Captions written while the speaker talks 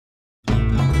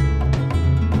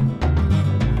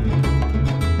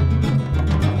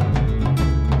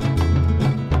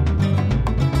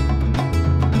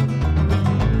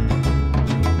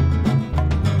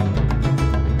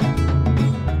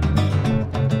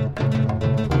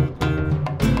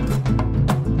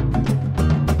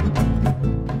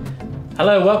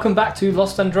Hello, welcome back to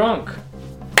Lost and Drunk.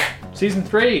 Season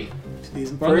 3.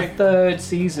 Season 3. We're on the third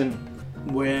season.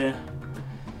 We're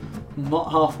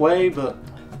not halfway, but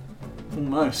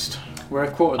almost. We're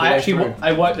a quarter of the way through.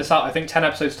 I worked this out. I think 10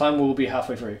 episodes time we'll be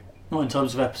halfway through. Not in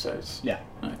terms of episodes. Yeah.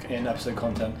 Okay. In episode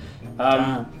content.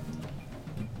 Damn.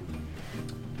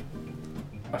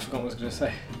 I forgot what I was going to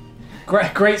say.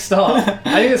 Great start.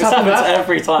 I think this happens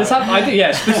every time.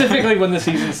 Specifically when the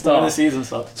season starts. When the season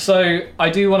starts. So I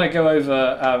do want to go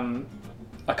over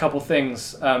a couple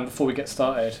things before we get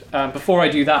started. Before I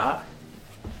do that,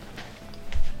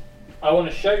 I want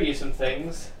to show you some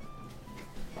things.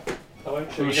 I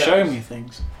won't show you. Show me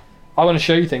things. I want to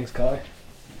show you things, Kai.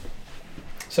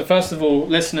 So first of all,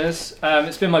 listeners,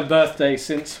 it's been my birthday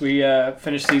since we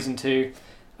finished season 2,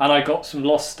 and I got some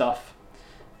Lost stuff.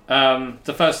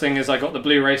 The first thing is I got the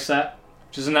Blu-ray set,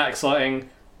 which isn't that exciting,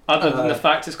 other than the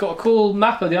fact it's got a cool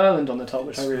map of the island on the top,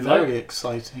 which I really like. Very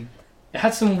exciting. It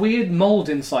had some weird mould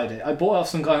inside it. I bought it off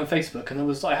some guy on Facebook, and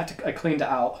I cleaned it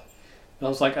out. And I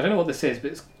was like, I don't know what this is,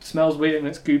 but it smells weird and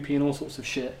it's goopy and all sorts of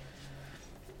shit.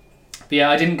 But yeah,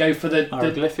 I didn't go for the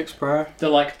hieroglyphics, bro. The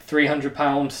like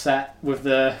 £300 set with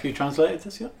the. Have you translated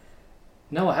this yet?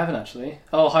 No, I haven't actually.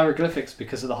 Oh, hieroglyphics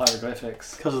because of the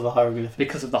hieroglyphics. Because of the hieroglyphics.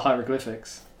 Because of the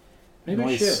hieroglyphics. Maybe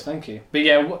Nice. I should. Thank you. But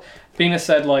yeah, Bina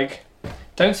said like,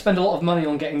 don't spend a lot of money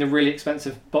on getting the really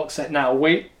expensive box set now.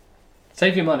 Wait,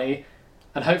 save your money,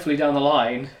 and hopefully down the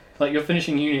line, like you're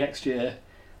finishing uni next year.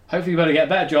 Hopefully you better get a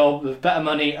better job with better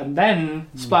money and then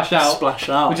splash out. Splash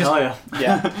out,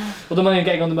 yeah. Well, the money I'm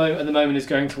getting at the moment is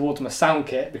going towards my sound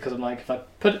kit because I'm like, if I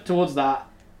put it towards that,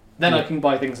 then I can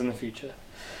buy things in the future.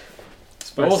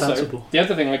 But also, sensible. The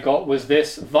other thing I got was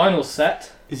this vinyl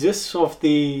set. Is this sort of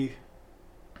the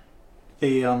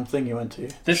thing you went to?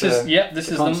 This is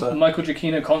the Michael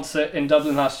Giacchino concert in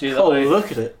Dublin last year that I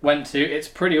look at it. went to. It's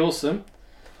pretty awesome.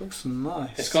 Looks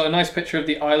nice. It's got a nice picture of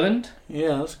the island.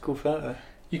 Yeah, that's a cool photo.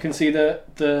 You can see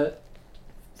the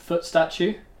foot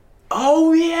statue.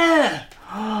 Oh yeah!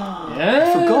 Yeah.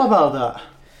 I forgot about that.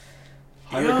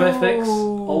 Hieroglyphics,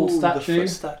 old statue. The foot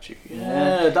statue.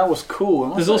 Yeah, that was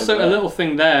cool. There's also a little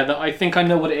thing there that I think I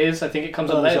know what it is. I think it comes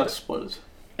up later. Spoilers.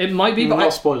 It might be, but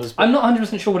not spoilers. But I'm not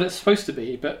 100% sure what it's supposed to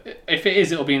be. But if it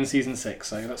is, it'll be in season 6.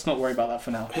 So let's not worry about that for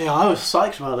now. Yeah, I was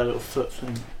psyched about that little foot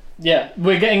thing. Yeah,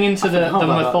 we're getting into the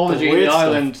mythology of the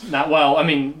island now. Well, I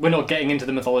mean, we're not getting into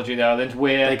the mythology of the island.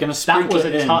 They're going to that was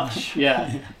it a in. touch.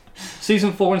 Yeah.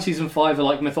 Season 4 and season 5 are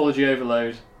like mythology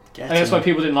overload. And that's why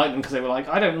people didn't like them, because they were like,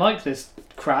 I don't like this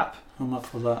crap. I'm up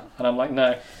for that. And I'm like,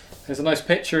 no. There's a nice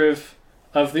picture of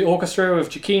the orchestra of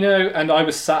Giacchino, and I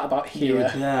was sat about here. You were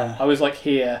there. I was like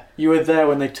here. You were there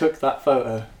when they took that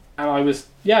photo. And I was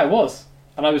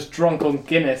and I was drunk on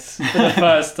Guinness for the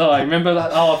first time. Remember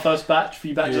that our first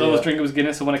few batches I was drinking was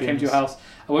Guinness, and when I came to your house,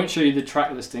 I won't show you the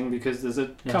track listing because there's a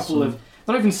couple of,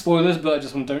 not even spoilers, but I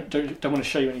just don't want to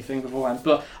show you anything beforehand.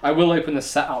 But I will open the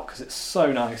set out because it's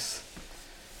so nice.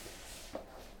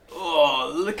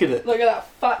 Oh, look at it. Look at that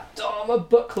fat Dharma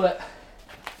booklet.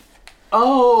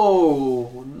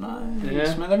 Oh, nice.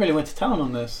 Yeah. Man, they really went to town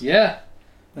on this. Yeah.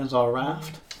 There's our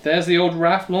raft. There's the old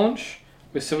raft launch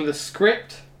with some of the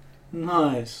script.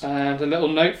 Nice. And a little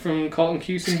note from Carlton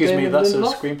Cusing. Excuse me, that's a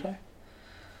screenplay?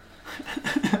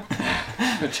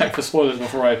 I'm going to check for spoilers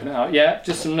before I open it out. Yeah,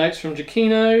 just some notes from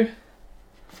Giacchino.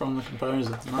 From the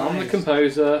composer. Nice. From the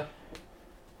composer.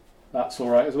 That's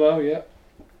alright as well, yeah.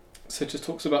 So it just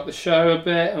talks about the show a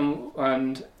bit and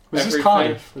was everything. This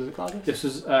Cardiff? Was it Cardiff? This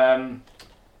was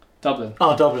Dublin.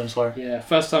 Oh, Dublin, sorry. Yeah,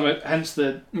 first time, hence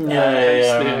the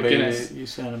Guinness. You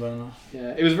saying about that.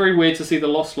 Yeah, it was very weird to see the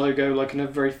Lost logo like in a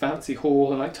very fancy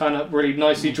hall and like turn up really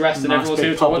nicely dressed and everyone's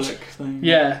here to watch. Thing.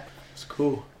 Yeah. It's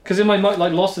cool. Because in my mind,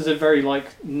 like Lost is a very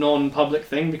like non-public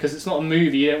thing because it's not a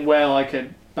movie. You don't wear like a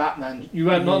Batman. You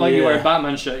wear not like you wear a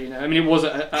Batman shirt. You know, I mean it was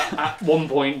at one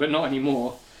point, but not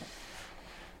anymore.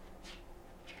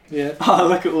 Yeah. Oh,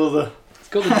 look at all the. It's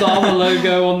got the Dharma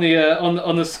logo on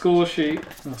the score sheet.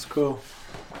 That's cool.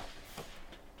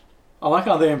 I like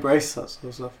how they embrace that sort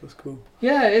of stuff. That's cool.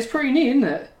 Yeah, it's pretty neat, isn't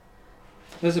it?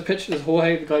 There's a picture. There's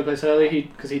Jorge, the guy who plays Hurley,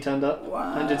 because he turned up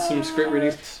and did some script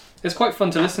readings. It's quite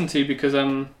fun to listen to because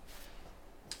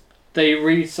they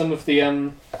read some of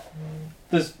the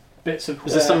there's bits of.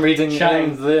 Is there some reading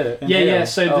chatting there? Yeah.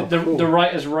 So cool. the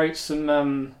writers wrote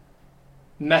some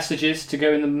messages to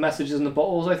go in the messages in the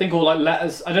bottles, I think, or like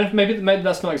letters. I don't know. Maybe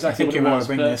that's not exactly what it was. I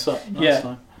think you might bring this up. Yeah.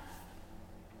 Time.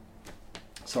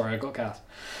 Sorry, I got gas.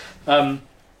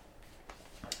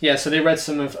 Yeah, so they read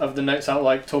some of the notes out,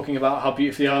 like talking about how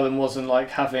beautiful the island was, and like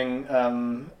having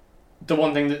the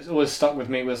one thing that always stuck with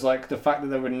me was like the fact that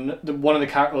there were one of the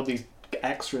characters, these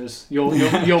extras,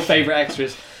 your favourite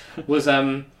extras, was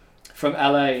from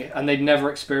LA, and they'd never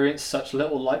experienced such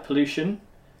little light pollution.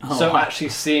 Oh, so wow. actually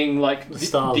seeing like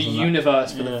the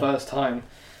universe for the first time,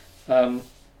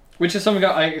 which is something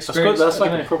that I experienced. That's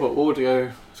like a proper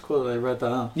audio. It's cool that they read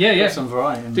that out. Yeah. Some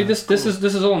variety. Dude, this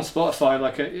is all on Spotify.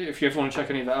 Like, if you ever want to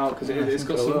check any of that out, because it's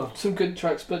got some good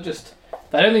tracks. But just,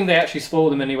 I don't think they actually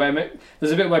spoil them anyway. I mean,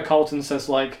 there's a bit where Carlton says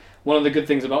like, one of the good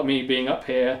things about me being up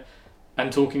here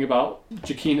and talking about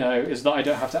Giacchino is that I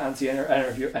don't have to answer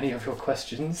any of your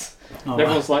questions. Oh,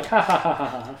 everyone's like, ha ha ha ha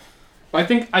ha. I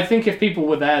think if people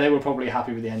were there, they were probably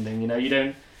happy with the ending. You know, you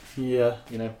don't. Yeah.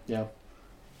 You know, yeah.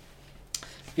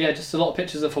 Yeah, just a lot of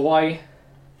pictures of Hawaii.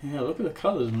 Yeah, look at the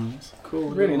colours, man. It's cool.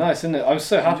 Really nice, isn't it? I was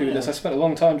so happy with this. I spent a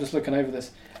long time just looking over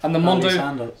this. And the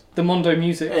Mondo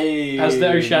music has the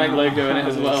Oceanic logo in it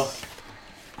as well.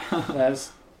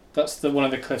 That's one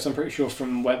of the cliffs, I'm pretty sure,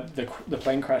 from where the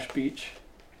plane crash beach.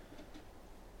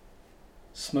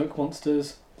 Smoke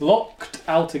monsters. Locked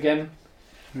out again.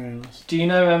 Very nice. Do you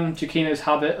know Giacchino's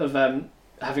habit of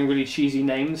having really cheesy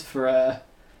names for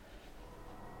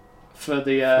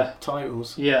the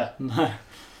titles? Yeah. No.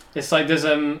 It's like there's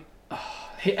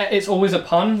it's always a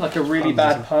pun, like a really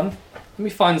bad pun. Let me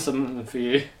find some of them for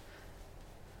you.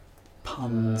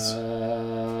 Puns.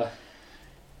 You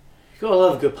gotta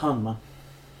love a good pun, man.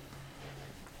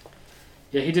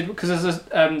 Yeah, he did, because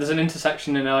there's an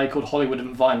intersection in LA called Hollywood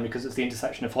and Vine, because it's the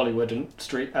intersection of Hollywood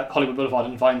Boulevard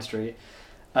and Vine Street.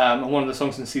 And one of the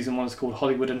songs in season 1 is called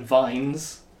Hollywood and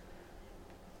Vines.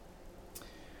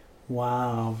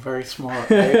 Wow, very smart,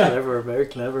 very clever, very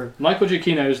clever. Michael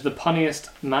Giacchino is the punniest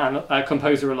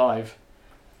composer alive.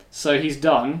 So he's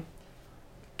done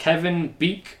Kevin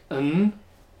Bacon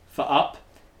for Up,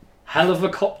 Hell of a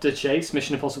Copter Chase,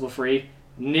 Mission Impossible 3,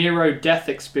 Nero Death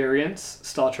Experience,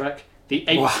 Star Trek, The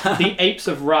Apes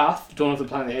of Wrath, Dawn of the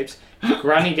Planet of the Apes,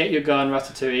 Granny Get Your Gun,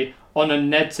 Ratatouille, On a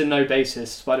Ned to No Basis,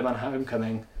 Spider-Man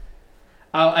Homecoming.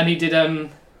 Oh, and he did hang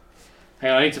on,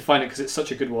 I need to find it because it's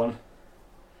such a good one.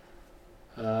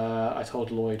 I told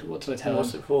Lloyd. What did I tell him?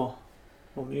 What's it for?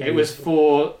 It was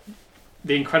for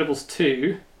The Incredibles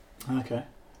 2. Okay.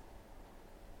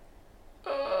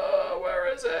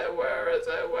 Where is it?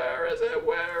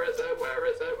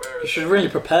 You should really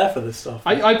prepare for this stuff.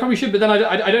 I probably should, but then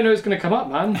I don't know it's going to come up,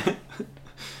 man. You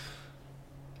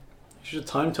should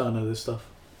time turner this stuff.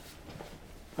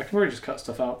 I can probably just cut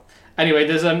stuff out. Anyway,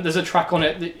 there's a track on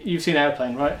it that you've seen,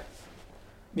 Airplane, right?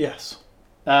 Yes.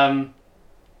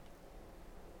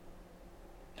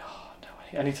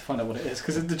 I need to find out what it is,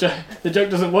 because the joke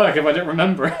doesn't work if I don't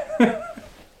remember it.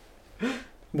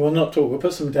 We'll not talk. We'll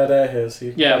put some dead air here, so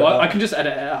you can I can just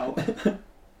edit it out.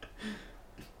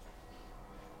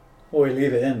 Or we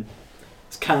leave it in.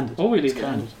 It's candid. Or we leave it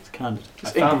in. In. It's candid.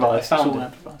 It's improvised. I found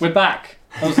it. We're back.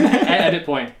 That was an edit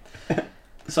point.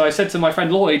 So I said to my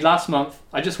friend Lloyd last month,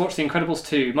 I just watched The Incredibles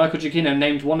 2. Michael Giacchino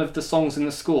named one of the songs in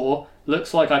the score.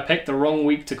 Looks like I picked the wrong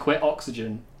week to quit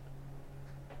Oxygen.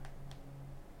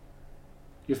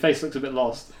 Your face looks a bit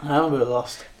lost. I am a bit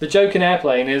lost. The joke in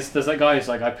Airplane is there's that guy who's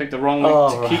like, I picked the wrong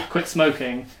week to quit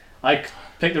smoking. I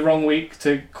picked the wrong week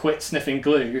to quit sniffing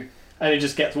glue, and it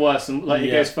just gets worse and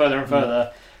it goes further and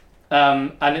further.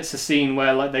 And it's a scene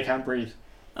where like they can't breathe.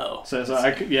 Oh, so it's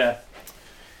like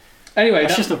Anyway,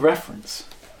 that's just a reference.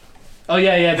 Oh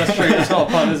yeah, that's true. It's not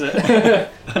a pun, is it?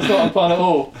 It's not a pun at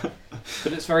all.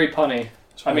 But it's very punny.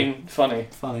 I mean, funny.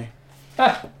 Funny.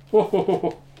 Ah,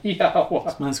 yeah.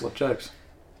 This man's got jokes.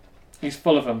 He's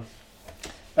full of them.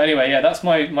 Anyway, that's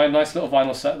my nice little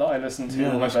vinyl set that I listened to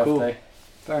on my birthday. Cool.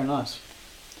 Very nice.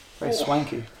 Very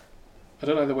swanky. I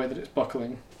don't know the way that it's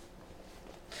buckling.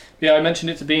 Yeah, I mentioned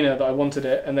it to Dina that I wanted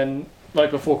it, and then like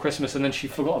before Christmas, and then she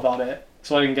forgot about it,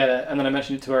 so I didn't get it. And then I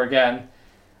mentioned it to her again,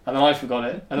 and then I forgot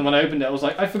it. And then when I opened it, I was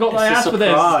like, I forgot that I asked for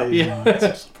this. Yeah, it's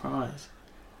a surprise.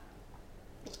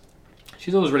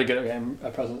 She's always really good at getting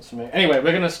presents for me. Anyway,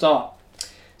 we're going to start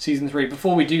Season 3.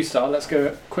 Before we do start, let's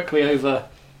go quickly over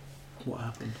what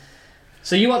happened.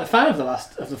 So you weren't a fan of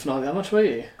the finale that much, were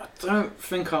you? I don't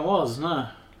think I was, no.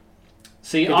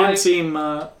 See, it didn't seem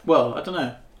well. I don't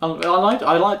know.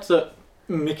 I liked that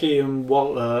Mickey and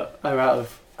Walter are out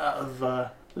of the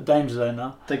danger zone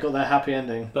now. They got their happy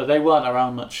ending, but they weren't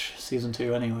around much Season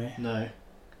 2 anyway. No.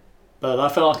 But I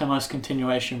felt like a nice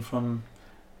continuation from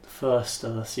the first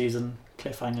season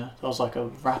cliffhanger. That was like a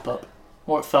wrap up,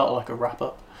 or it felt like a wrap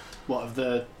up. What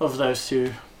of those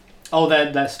two? Oh,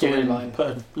 their storyline. Put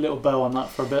a little bow on that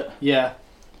for a bit. Yeah.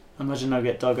 I imagine they'll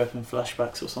get dug up in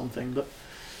flashbacks or something, but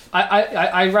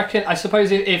I reckon. I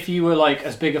suppose if you were like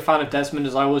as big a fan of Desmond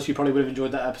as I was, you probably would have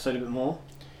enjoyed that episode a bit more.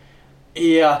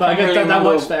 Yeah, but I guess that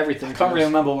works for everything. I can't really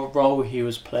remember what role he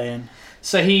was playing.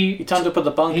 So He turns up at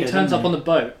the bunker. he turns up on the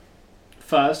boat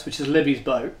first, which is Libby's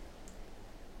boat.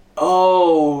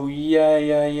 Oh,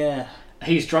 yeah.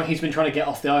 He's drunk. He's been trying to get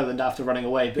off the island after running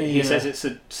away, but he says it's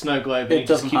a snow globe and he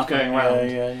just keeps going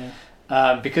around. Yeah.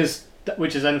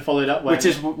 Which is then followed up when... Which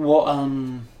is what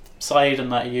Saeed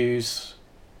and that use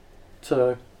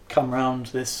to come round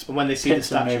this when they see the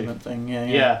statue movement thing.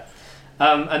 Yeah.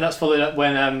 And that's followed up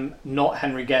when not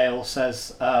Henry Gale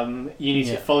says you need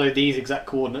to follow these exact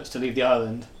coordinates to leave the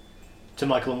island to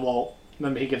Michael and Walt.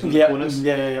 Remember, he gives them the coordinates?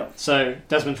 Yeah. So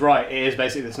Desmond's right, it is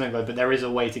basically the snow globe, but there is a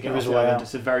way to get off the island. Out.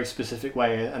 It's a very specific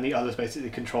way, and the others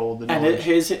basically control the knowledge.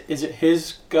 And is it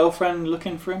his girlfriend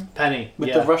looking for him? Penny.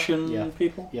 With the Russian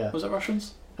people? Yeah. Was it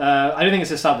Russians? I don't think it's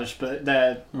established, but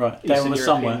they're... Right, they were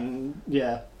somewhere.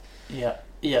 Yeah. Yeah.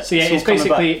 So it's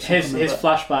basically his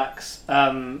flashbacks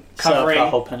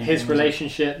covering his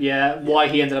relationship, why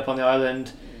he ended up on the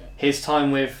island, his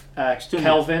time with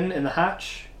Kelvin in the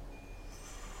hatch,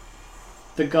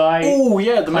 the guy... Oh,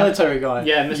 yeah, the military guy.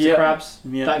 Yeah, Mr. Krabs,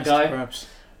 that Mr. guy.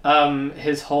 Krabs.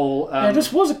 His whole...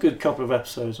 this was a good couple of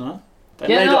episodes, man. They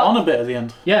laid it on a bit at the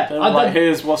end. Yeah. They were like,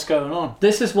 here's what's going on.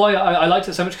 This is why I liked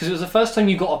it so much, because it was the first time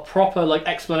you got a proper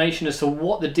explanation as to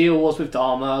what the deal was with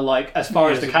Dharma, as far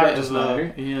as the characters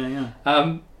know.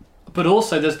 Yeah. But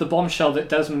also, there's the bombshell that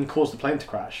Desmond caused the plane to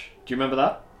crash. Do you remember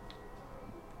that?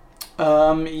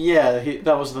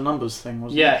 That was the numbers thing,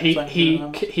 wasn't it? Yeah,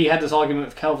 he had this argument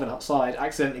with Kelvin outside,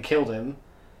 accidentally killed him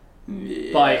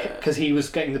because he was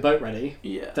getting the boat ready.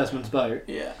 Yeah. Desmond's boat.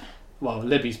 Yeah. Well,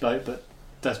 Libby's boat, but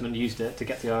Desmond used it to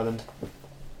get the island.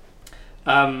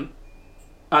 And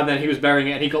then he was burying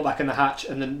it, and he got back in the hatch,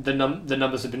 and then the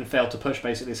numbers had been failed to push,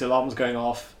 basically. So the alarm was going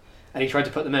off, and he tried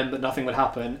to put them in, but nothing would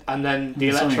happen. And then the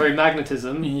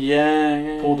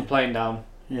electromagnetism pulled the plane down.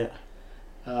 Yeah.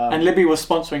 And Libby was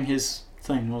sponsoring his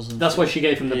thing, wasn't she? That's why she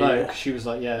gave him the boat, because she was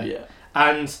like,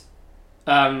 And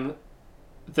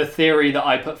the theory that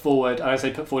I put forward, and I say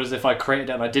put forward as if I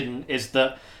created it and I didn't, is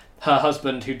that her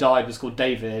husband who died was called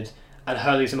David, and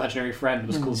Hurley's imaginary friend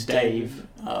was called Dave.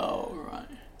 Oh, right.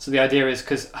 So the idea is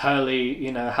because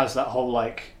Hurley, has that whole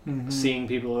seeing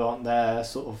people who aren't there,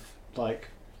 sort of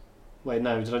wait,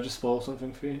 no, did I just spoil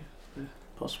something for you? Yeah.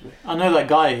 Possibly. I know that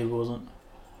guy who wasn't.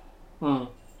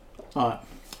 Alright.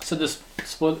 So I just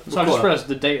realised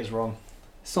the date is wrong.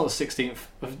 It's not the 16th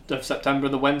of September,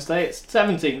 the Wednesday. It's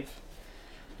 17th.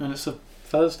 And it's a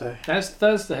Thursday. And it's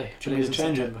Thursday. Do you need to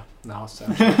change it? No,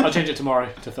 I'll change it tomorrow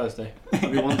to Thursday.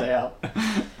 It'll be one day out.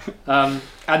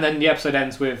 And then the episode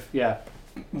ends with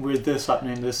with this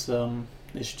happening, this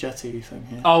jetty thing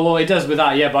here. Oh well, it does with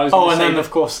that, but I was. And then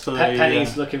of course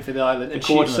Penny's looking for the island,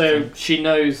 and she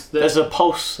knows that there's a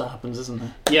pulse that happens, isn't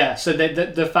there? Yeah. So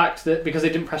the fact that because they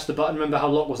didn't press the button, remember how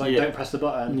Locke was like, "Don't press the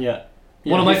button." Yeah.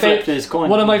 One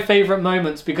of my favourite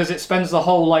moments, because it spends the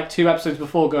whole 2 episodes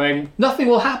before going, nothing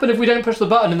will happen if we don't push the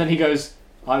button, and then he goes,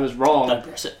 I was wrong. Don't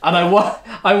press it. And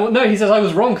no, he says I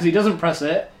was wrong because he doesn't press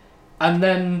it, and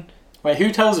then. Wait,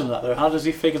 who tells him that though? How does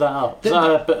he figure that out? Is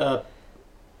that a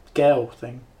Gale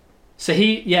thing? So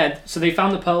so they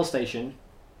found the Pearl Station.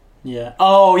 Yeah.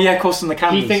 Oh yeah, of course, in the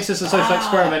cameras. He thinks it's a social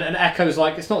experiment, and Echo's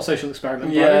like, it's not a social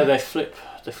experiment. Bro. Yeah, they flip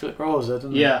roles there,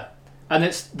 don't they? Yeah. And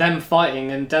it's them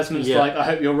fighting, and Desmond's like, I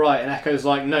hope you're right, and Echo's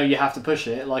like, no, you have to push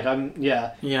it.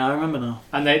 Yeah, I remember now.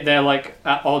 And they're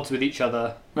at odds with each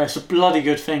other. Right, it's a bloody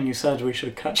good thing you said we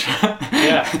should catch that.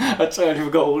 Yeah. I totally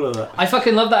forgot all of that. I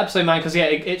fucking love that episode, man, because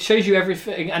it shows you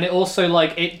everything, and it also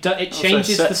it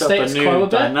changes the status quo a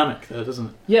bit. Dynamic there, doesn't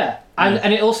it? Yeah,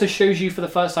 and it also shows you for the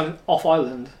first time off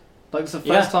island. It's the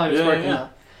first time it's working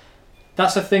out.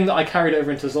 That's a thing that I carried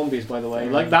over into Zombies, by the way.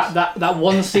 That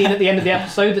one scene at the end of the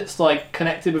episode that's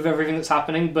connected with everything that's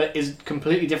happening, but is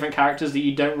completely different characters that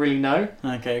you don't really know.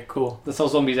 Okay, cool. That's how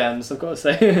Zombies ends, I've got to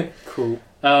say. Cool.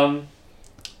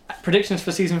 Predictions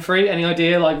for season 3? Any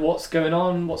idea what's going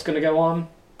on? What's going to go on?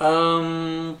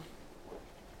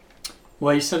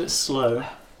 Well, you said it's slow.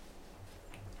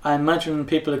 I imagine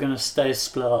people are going to stay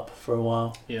split up for a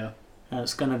while. Yeah. And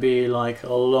it's going to be a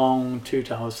long Two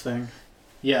Towers thing.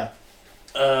 Yeah.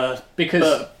 But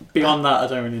beyond that, I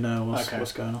don't really know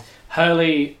what's going on.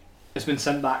 Hurley has been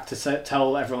sent back to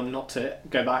tell everyone not to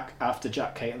go back after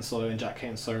Jack, Kate and Sawyer, and Jack, Kate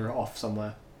and Sawyer are off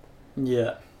somewhere.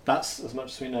 Yeah. That's as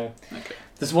much as we know. Okay.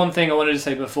 There's one thing I wanted to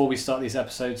say before we start these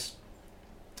episodes.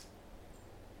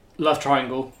 Love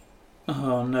triangle.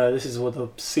 Oh no, this is what the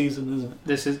season, isn't it?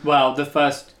 This is,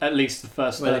 at least the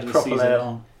first third of the season. Lay it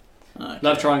on. Okay.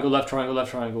 Love triangle, love triangle, love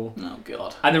triangle. Oh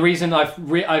god. And the reason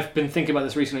I've been thinking about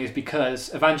this recently is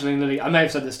because Evangeline Lilly, I may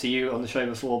have said this to you on the show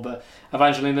before, but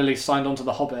Evangeline Lilly signed on to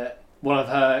The Hobbit. One of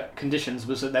her conditions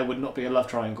was that there would not be a love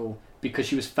triangle because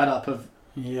she was fed up of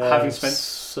Yeah, having spent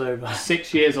so bad.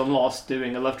 6 years on Lost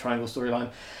doing a love triangle storyline,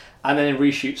 and then in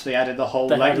reshoots they added the whole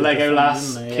They like added the thing,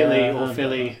 Legolas, didn't they? Killy Yeah, I or heard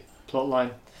Philly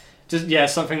plotline.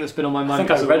 Just something that's been on my I mind.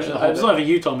 think I because read watched it. The It was Hobbit. either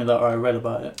you told me that or I read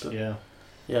about it. But Yeah,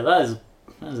 that is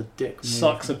a dick. move.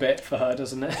 sucks a bit for her,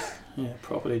 doesn't it? Yeah, it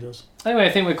probably does. Anyway,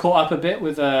 I think we're caught up a bit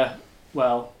with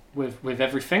with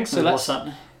everything. So What's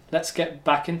happening? let's get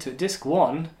back into it. Disc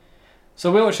 1.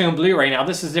 So we're watching on Blu-ray now.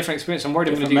 This is a different experience. I'm worried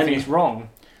I'm going to do Different things wrong.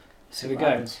 See Here we what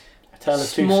go. happens. A Tale of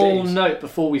Two Small Cities. note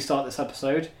before we start this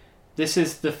episode. This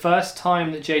is the first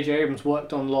time that J.J. Abrams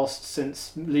worked on Lost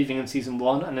since leaving in season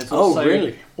 1, and it's also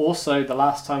really? also the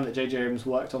last time that J.J. Abrams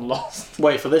worked on Lost.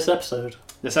 Wait for this episode.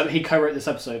 He co-wrote this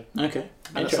episode. Okay.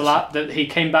 And it's a lot that he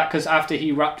came back because after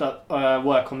he wrapped up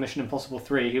work on Mission Impossible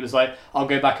 3, he was like, "I'll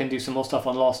go back and do some more stuff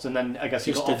on Lost," and then I guess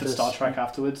he Just got did offered this. Star Trek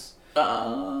afterwards.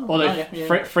 Although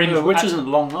Fringe, which isn't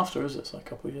long after, is it? It's like a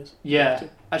couple of years. Yeah,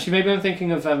 actually, maybe I'm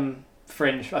thinking of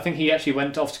Fringe. I think he actually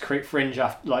went off to create Fringe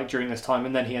after, during this time,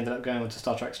 and then he ended up going on to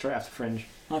Star Trek straight after Fringe.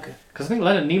 Okay. Because I think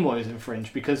Leonard Nimoy is in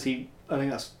Fringe because I think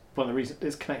that's one of the reasons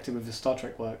it's connected with his Star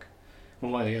Trek work,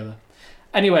 one way or the other.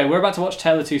 Anyway, we're about to watch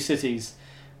Tale of Two Cities,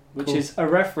 which Cool. is a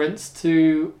reference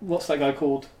to what's that guy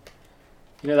called?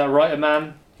 You know that writer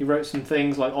man? He wrote some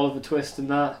things like Oliver Twist and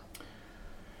that.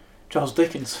 Charles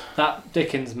Dickens. That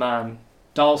Dickens man.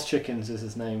 Darl's Chickens is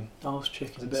his name. Darl's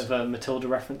Chickens. It's a bit of a Matilda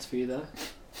reference for you there.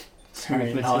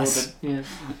 Very nice. Yeah.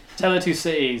 Tale of Two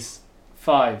Cities.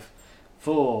 5,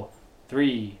 4,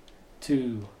 3,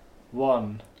 2,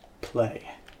 1. Play.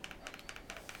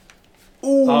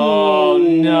 Ooh. Oh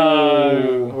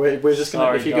no! We're just gonna.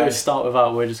 Sorry, if you guys. go start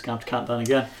without, we're just gonna have to count down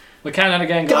again. We're counting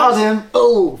again, guys. Got him!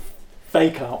 Oh,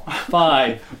 fake out.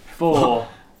 5, 4,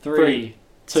 3,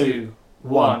 2, 2,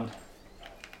 1.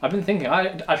 I've been thinking.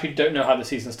 I actually don't know how the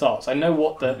season starts. I know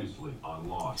what the.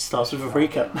 Starts with a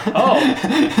recap. Oh,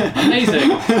 amazing!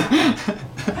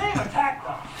 They've attacked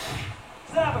us.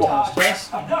 What's Sabotage. this?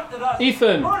 Abducted us.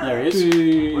 Ethan, There he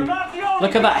is. We're not the only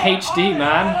look at that people HD, on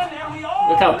man. this island, and we all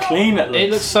Look how know clean it looks. It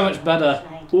looks so much better.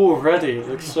 Already, it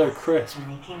looks so crisp.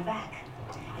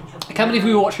 I can't believe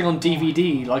we were watching on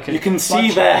DVD. You can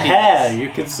see their hair. You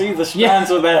can see the strands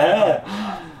of their hair.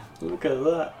 Look at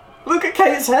that. Look at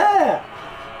Kate's hair.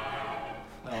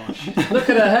 Look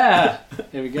at her hair.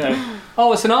 Here we go.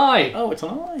 Oh, it's an eye. Oh, it's an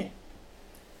eye.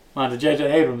 Man, did J.J.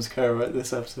 Abrams co-write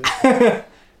this episode?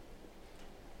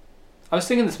 I was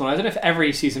thinking this one. I don't know if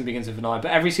every season begins with an eye,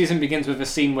 but every season begins with a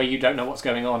scene where you don't know what's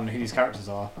going on and who these characters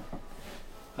are.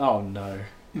 Oh no.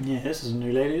 Yeah, this is a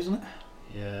new lady, isn't it?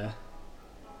 Yeah.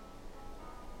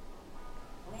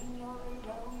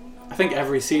 I think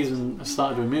every season has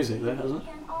started with music, though, hasn't it?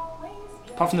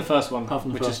 Apart from the first one. Apart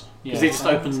from the which first. is Because he just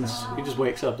opens, he just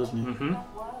wakes up, doesn't he? Mhm.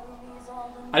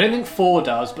 I don't think 4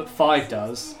 does, but 5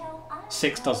 does.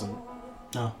 6 doesn't.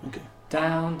 Oh, okay.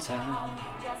 Downtown,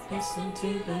 listen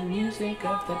to the music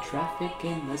of the traffic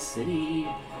in the city.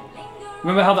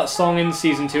 Remember how that song in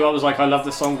season 2, I was like, I love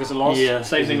this song because of Lost? Yeah.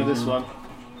 Same thing with this one.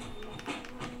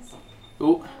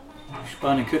 Oh, she's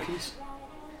burning cookies.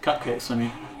 Cupcakes, I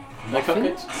mean. Are they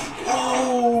cupcakes?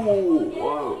 Oh,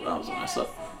 whoa, that was a mess up.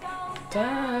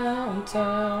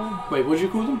 Downtown. Wait, what did you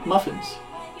call them? Muffins?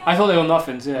 I thought they were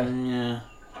muffins, yeah. Yeah.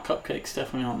 Cupcakes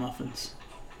definitely aren't muffins.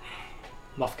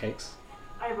 Muff cakes.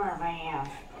 I burned my hand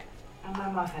and my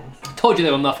muffins. Told you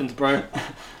they were muffins, bro.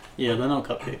 Yeah, they're not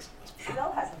cupcakes.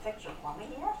 Still hasn't fixed your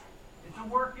plumbing yet? It's a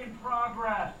work in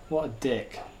progress. What a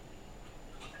dick.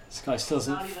 This guy still It's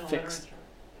not hasn't even fixed. literature.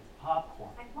 It's popcorn.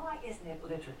 And why isn't it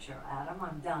literature, Adam?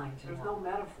 I'm dying to know. There's no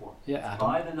metaphor. Yeah, Adam.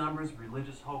 By the numbers,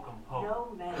 religious hokum poke.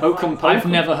 No metaphor. Hokum pokum. I've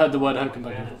never heard the word hokum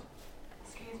pokum.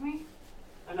 Excuse me?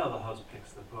 I know the host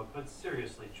picks the book, but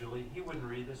seriously, Julie, he wouldn't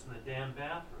read this in the damn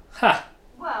bathroom. Ha!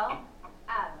 Well,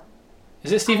 Adam.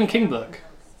 Is it a Stephen King book?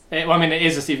 Well, I mean, it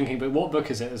is a Stephen King book. What book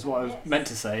is it, is what I was meant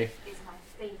to say. Is my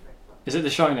favorite book. Is it The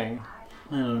Shining?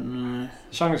 I don't know.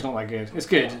 The Shining's not that good. It's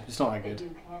good, it's not that good.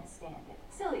 You can't stand it.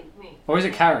 Silly me. Or is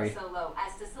it Carrie? So low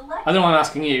as to select. I don't know why I'm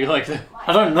asking you. Like,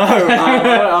 I don't know.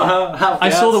 I have I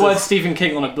saw the word answers. Stephen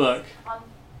King on a book.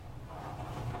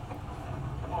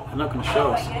 They're not going to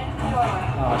show us.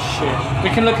 Oh shit. We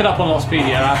can look it up on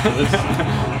Lostpedia afterwards.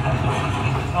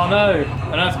 Oh no,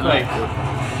 an earthquake.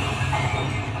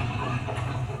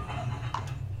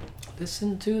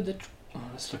 Listen to the... Oh,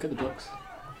 let's look at the books.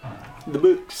 The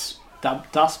books.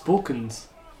 Das Buchens.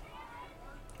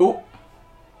 Oh.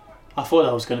 I thought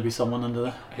that was going to be someone under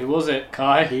there. Who was it,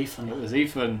 Kai? Ethan. It was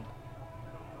Ethan.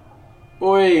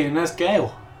 Oi, and there's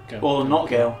Gail. Go. Or not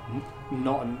Gail.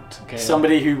 Not Gail.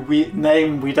 Somebody who we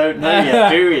don't know yet,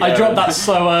 do we? I dropped that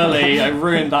so early. I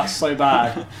ruined that so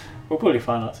bad. We'll probably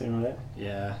find out sooner or later.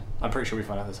 Yeah, I'm pretty sure we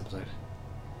find out this episode.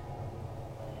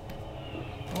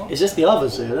 Is this the other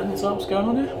zoo then? Is that what's going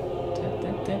on here?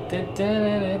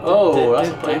 Oh, that's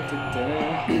a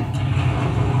plane.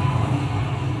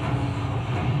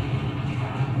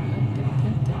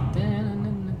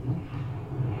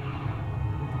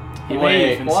 You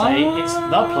may even say it's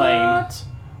the plane.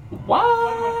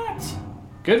 What?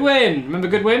 Goodwin! Remember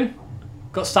Goodwin?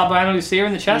 Got stabbed by Anna Lucia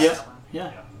in the chest?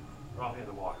 Yeah. We're all near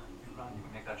the water. You run, you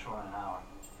can make that shore in an hour.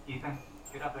 Ethan,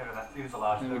 get up there to that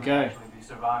fuselage. There we There go. may actually be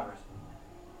survivors.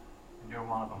 And you're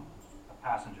one of them. A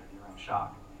passenger. You're in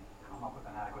shock. Come up with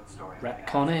an adequate story. If they have to,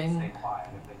 Retconning. Stay quiet.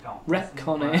 If they don't,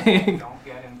 Retconning. don't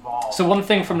get involved. So one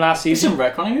thing from last It's season... in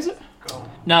retconning, is it? Go.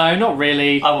 No, not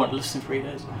really. I won't listen 3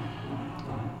 days.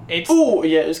 It's... Oh,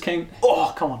 yeah, it's came.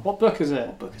 Oh, come on. What book is it?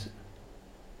 What book is it?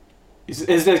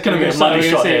 Is there going to be a I'm money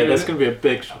gonna shot say here? it. There's going to be a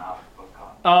big Come shot. out of the book on.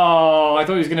 Oh, I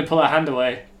thought he was going to pull her hand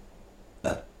away.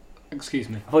 Excuse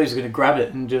me. I thought he was going to grab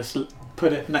it and just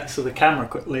put it next to the camera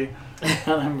quickly.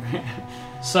 And then...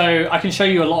 So I can show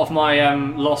you a lot of my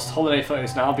lost holiday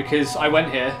photos now because I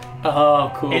went here.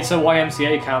 Oh, cool. It's a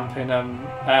YMCA camp in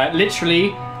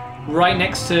literally right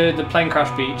next to the plane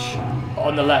crash beach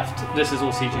on the left. This is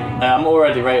all CG. Yeah, I'm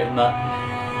already rating that.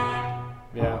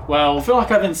 Yeah. I Well, feel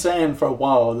like I've been saying for a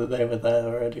while that they were there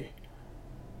already.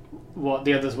 what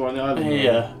the others were on the island.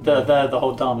 Yeah, they're there the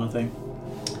whole time, I think.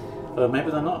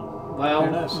 Maybe they're not. Who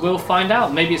Well, knows? we'll find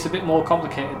out. Maybe it's a bit more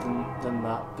complicated than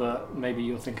that, but maybe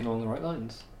you're thinking along the right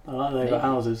lines. I like they've got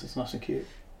houses, it's nice and cute.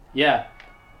 Yeah.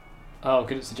 Oh,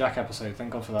 good. It's the Jack episode.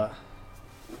 Thank God for that.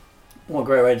 What a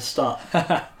great way to start.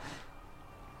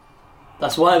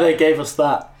 That's why they gave us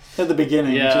that at the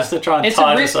beginning, Yeah. just to try and It's a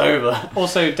tide ri- us over.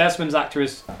 Also, Desmond's actor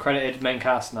is credited main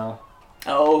cast now.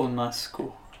 Oh, nice,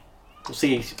 cool. We'll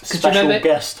see you special remember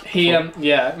guest. He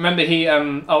yeah. Remember he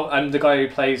oh, and the guy who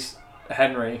plays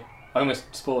Henry. I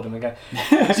almost spoiled him again.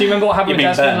 So you remember what happened You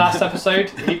with mean Desmond Ben. last episode?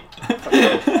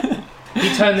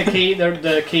 He turned the key.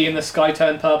 The key in the sky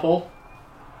turned purple.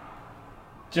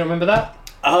 Do you remember that?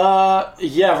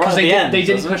 Yeah, right Because at the end. they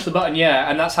didn't doesn't push the button, yeah,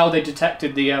 and that's how they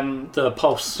detected the it? The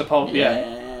pulse.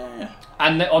 yeah.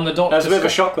 And on the doctor, That was a bit of a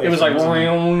shockwave. it was like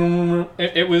wasn't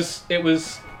it? it was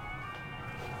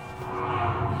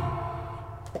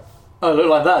Oh, it looked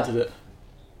like that, did it?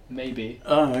 maybe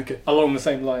Oh, okay. along the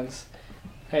same lines.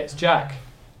 Hey, it's Jack.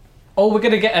 Oh, we're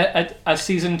gonna get a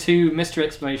season 2 mystery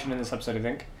explanation in this episode, I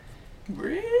think.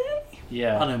 Really?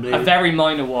 Yeah, I don't believe a it. very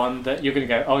minor one that you're gonna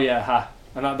go, oh yeah, ha,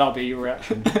 and that'll be your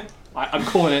reaction. I'm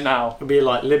calling it now. It'd be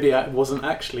like Libya wasn't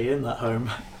actually in that home.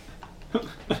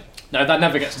 No, that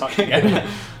never gets touched again.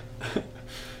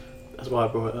 That's why I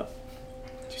brought it up.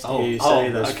 Just Oh, hear you say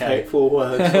oh, those okay. fateful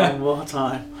words one more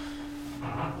time.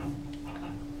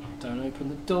 Don't open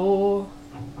the door.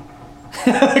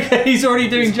 Okay, he's already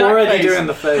doing He's Jack already face. doing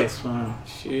the face, man.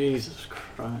 Jesus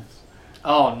Christ.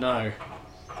 Oh no.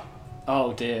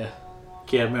 Oh dear.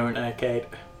 Guillermo and Arcade.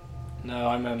 No,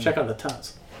 I'm Check out the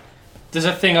tats. There's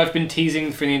a thing I've been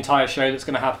teasing for the entire show that's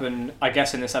going to happen, I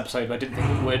guess, in this episode, but I didn't think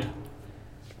it would.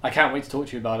 I can't wait to talk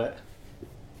to you about it.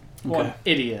 What an Okay.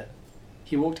 idiot.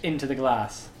 He walked into the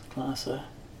glass. Class,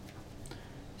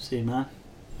 see, man.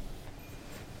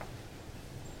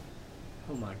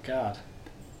 Oh my god.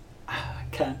 I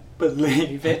can't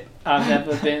believe it. I've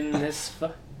never been this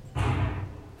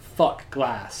fuck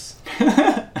glass.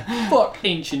 Fuck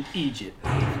ancient Egypt.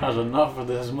 Had enough of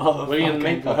this motherfucking William the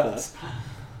main glass.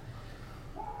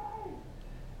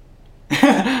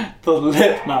 The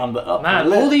lip, man. The upper Man,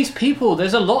 lip. all these people,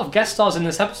 there's a lot of guest stars in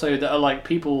this episode that are like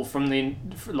people from the,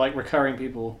 like, recurring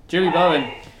people. Julie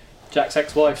Bowen, Jack's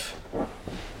ex-wife.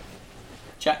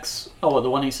 Jack's. Oh, what, the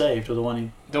one he saved or the one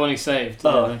he. The one he saved.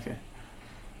 Oh, yeah. okay.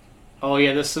 Oh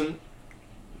yeah, there's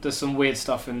some weird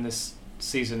stuff in this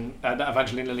season that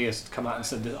Evangelina Lilly's come out and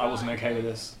said that I wasn't okay with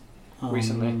this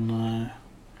recently. No.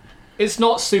 It's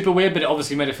not super weird, but it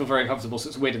obviously made her feel very uncomfortable, so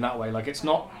it's weird in that way. Like, it's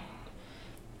not...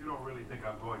 You don't really think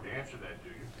I'm going to answer that, do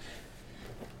you?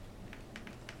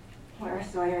 Where are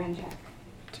Sawyer and Jack?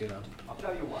 Too loud. I'll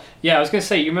tell you what. Yeah, I was going to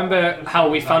say, you remember how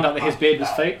we found out that his beard was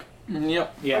fake?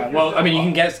 Yep. Yeah, well, I mean, you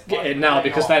can get it now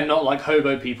because they're not like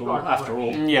hobo people after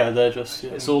all. Yeah, they're just.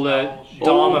 Yeah. It's all the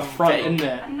Dharma All front, fake. isn't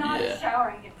it? I'm not Yeah.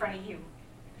 showering in front of you.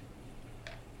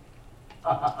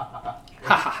 Ha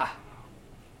ha ha.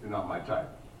 You're not my type.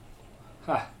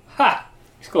 Ha ha.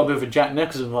 He's got a bit of a Jack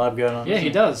Nicholson vibe going on. Yeah, he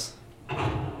doesn't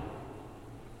does.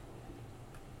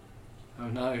 Oh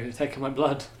no, they're taking my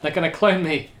blood. They're going to clone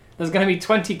me. There's going to be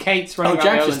 20 Kates running Oh, around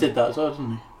Jack the just island. did that as well,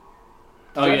 didn't he?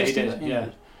 Oh Jack yeah, he just did did. that? Yeah.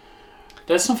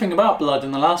 There's something about blood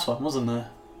in the last one, wasn't there?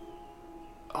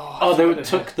 Oh, Oh, I they forgot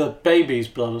took the baby's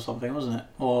blood or something, wasn't it?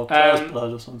 Or Claire's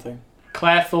blood or something.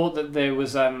 Claire thought that there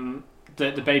was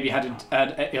that the baby had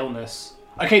an illness,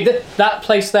 Okay, that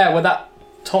place there where that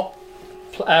top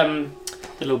The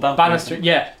little balcony. banister,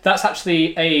 yeah, that's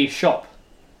actually a shop.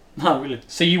 No, really.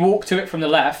 So you walk to it from the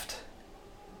left.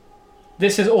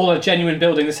 This is all a genuine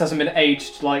building. This hasn't been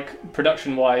aged, like,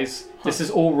 production-wise. This is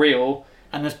all real.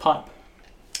 And there's pipe.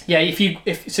 Yeah,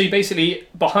 so you basically,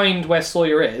 behind where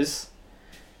Sawyer is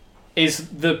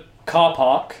the car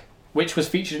park, which was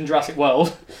featured in Jurassic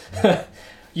World.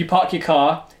 You park your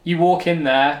car, you walk in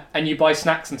there, and you buy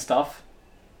snacks and stuff.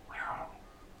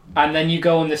 And then you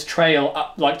go on this trail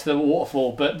up, like, to the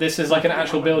waterfall. But this is like an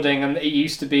actual building, and it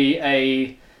used to be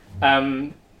a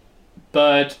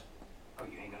bird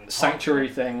sanctuary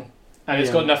thing, and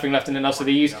it's got nothing left in it now. So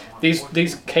they use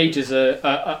these cages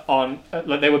are on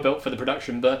like they were built for the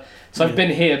production. But so I've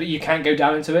been here, but you can't go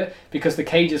down into it because the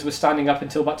cages were standing up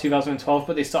until about 2012,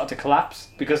 but they started to collapse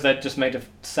because they're just made of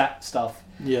set stuff.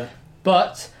 Yeah.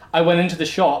 But I went into the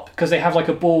shop because they have like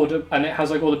a board and it has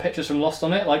like all the pictures from Lost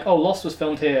on it. Like, oh, Lost was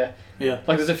filmed here. Yeah.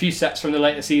 Like there's a few sets from the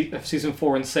later season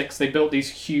 4 and 6. They built these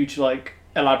huge like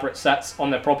elaborate sets on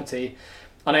their property.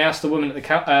 And I asked the woman at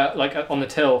the on the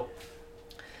till,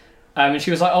 and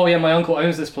she was like, "Oh yeah, my uncle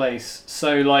owns this place,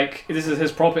 so like this is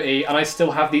his property." And I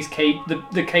still have these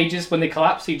the cages when they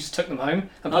collapsed. He just took them home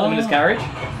and put them in his garage.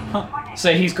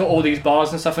 So he's got all these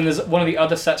bars and stuff. And there's one of the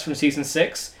other sets from season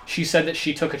 6. She said that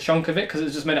she took a chunk of it because it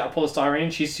was just made out of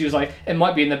polystyrene. She was like, "It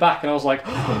might be in the back," and I was like,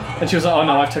 and she was like, "Oh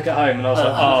no, I took it home," and I was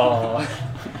like, "Oh."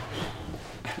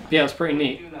 Yeah, it was pretty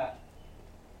neat.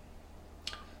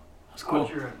 That's cool.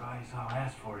 Your advice, I'll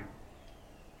ask for you.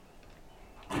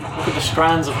 Look at the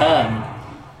strands of hair. Man.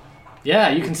 Yeah,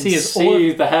 you can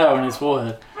see the hair on his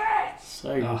forehead.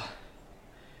 So good.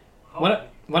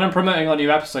 When I'm promoting our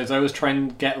new episodes, I always try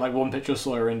and get like one picture of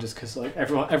Sawyer in just because like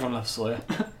everyone loves Sawyer.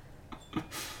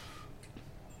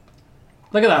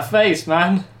 Look at that face,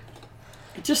 man.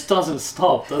 It just doesn't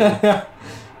stop, does it?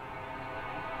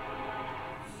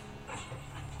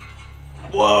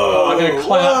 Whoa! I'm going to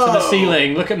climb up to the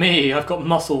ceiling. Look at me. I've got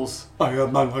muscles. I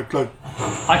have no clue.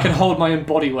 I can hold my own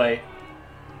body weight.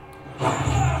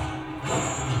 I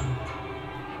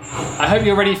hope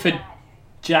you're ready for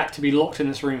Jack to be locked in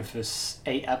this room for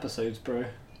 8 episodes, bro.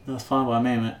 That's fine by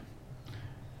me, mate.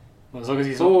 Well, as long as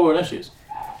he's there she is.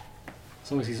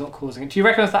 As long as he's not causing it. Do you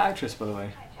recognise that actress, by the way?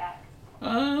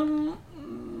 No,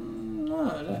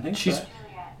 I don't think so.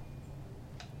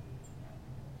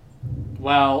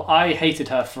 Well, I hated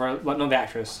her for not the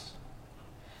actress.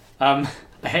 I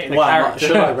hated the Why? character.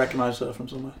 Should I recognise her from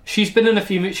somewhere? She's been in a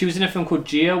few. She was in a film called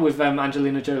Gia with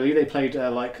Angelina Jolie. They played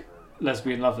like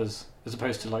lesbian lovers as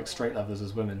opposed to like straight lovers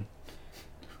as women.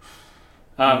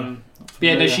 But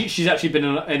yeah, no, she's actually been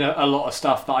in a lot of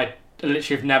stuff that I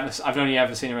literally I've only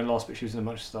ever seen her in Lost, but she was in a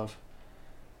bunch of stuff.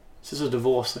 This is a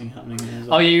divorce thing happening here.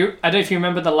 Oh yeah, I don't know if you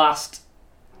remember the last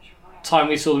time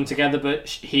we saw them together, but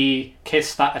he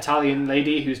kissed that Italian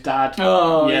lady whose dad.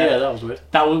 Oh yeah, that was weird.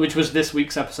 Which was this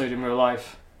week's episode in real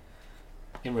life.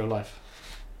 In real life.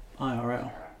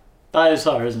 IRL. That is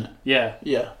her, isn't it? Yeah.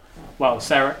 Yeah. Well,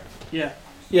 Sarah. Yeah.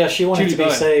 Yeah, she wanted Julie to be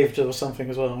Bowen. saved or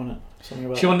something as well, wasn't it? Something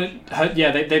about. She wanted her.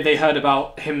 Yeah, they heard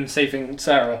about him saving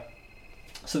Sarah,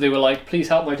 so they were like, "Please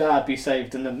help my dad be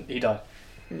saved," and then he died.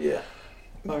 Yeah.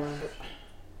 I remember.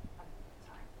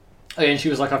 Oh, and she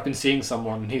was like, "I've been seeing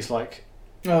someone," and he's like,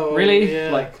 Oh, "Really?" Yeah,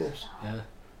 Like, of course. yeah.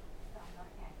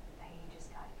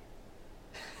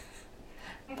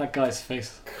 That guy's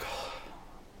face.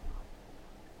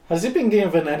 Has he been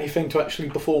given anything to actually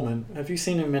perform in? Have you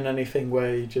seen him in anything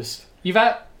where he just... You've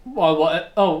had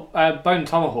Bone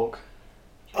Tomahawk.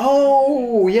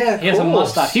 Oh, yeah, He has a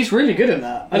mustache. He's really good in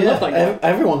that. I love that guy.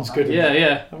 Everyone's good in that.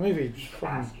 Yeah. That movie is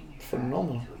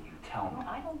phenomenal.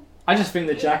 I just think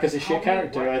that Jack is a shit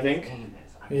character. I think.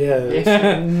 Yeah,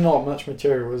 it's not much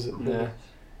material, is it? Yeah.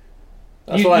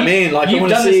 That's what I mean. Like, I you've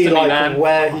want to done this see to me, like man.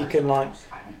 where he can like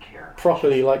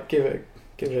properly like give it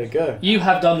a go. You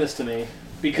have done this to me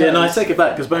because. Yeah, no, I take it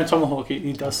back because Bone Tomahawk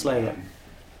he does slay that.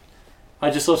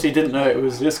 I just obviously didn't know it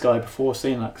was this guy before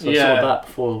seeing that because I saw that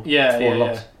before. Yeah.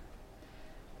 Lost.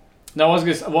 No, what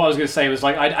I was gonna say was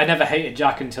like I never hated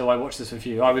Jack until I watched this with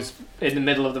you. I was in the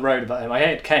middle of the road about him. I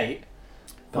hated Kate.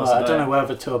 I don't know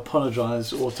whether to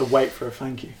apologise or to wait for a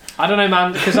thank you. I don't know,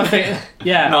 man, because I think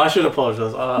No, I should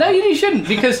apologise. No, you shouldn't,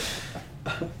 because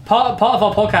part of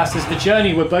our podcast is the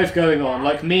journey we're both going on.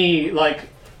 Like me, like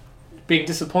being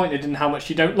disappointed in how much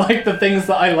you don't like the things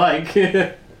that I like.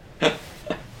 Me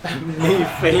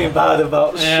feeling bad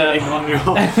about shitting on your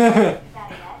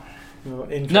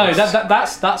interests. No,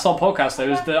 that's our podcast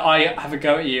though. Is that I have a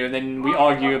go at you and then we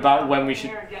argue about when we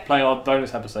should play our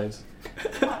bonus episodes.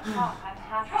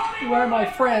 Where my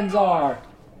friends are.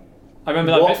 I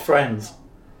remember that. What friends?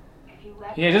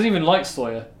 Yeah, he doesn't even like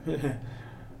Sawyer. You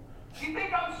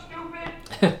think I'm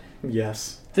stupid?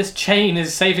 Yes. This chain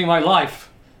is saving my life.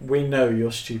 We know you're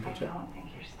I stupid, Jack. don't think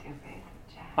you're stupid,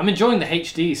 Jack. I'm enjoying the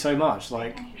HD so much.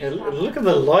 Like, Yeah, look at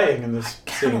the lighting in this I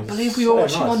scene. cannot It's believe we were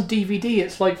so watching nice. on DVD.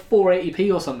 It's like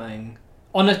 480p or something.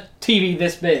 On a TV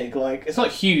this big. Like, it's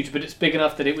not huge, but it's big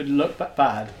enough that it would look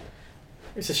bad.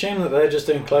 It's a shame that they're just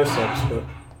doing close-ups, but...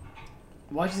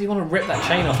 Why does he want to rip that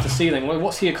chain off the ceiling?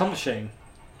 What's he accomplishing?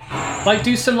 Like,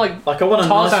 do some, like Like, I want a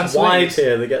Tarzan nice wide swings.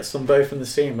 here that gets them both in the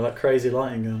scene with that crazy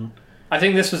lighting going on. I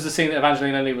think this was the scene that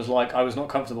Evangeline Lilly was like, I was not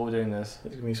comfortable doing this.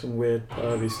 There's going to be some weird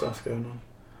pervy stuff going on.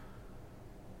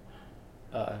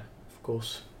 Of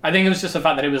course. I think it was just the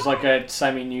fact that it was like a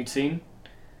semi-nude scene.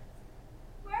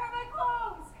 Where are my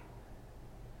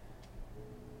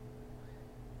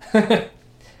clothes?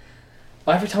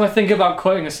 Every time I think about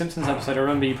quoting a Simpsons episode, I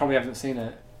remember you probably haven't seen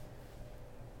it.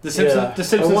 The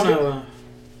Simpsons. I want to...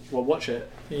 Well, watch it.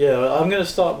 yeah, I'm going to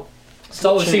start...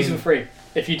 Start with watching- season 3.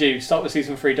 If you do, start with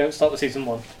season 3. Don't start with season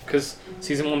 1 because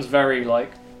season 1's very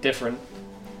like different.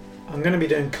 I'm going to be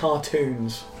doing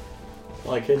cartoons,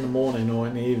 like in the morning or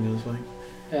in the evening or something.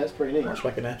 Yeah, it's pretty neat. Watch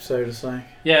like an episode or something.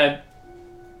 Yeah,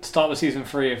 start with season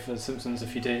 3 of the Simpsons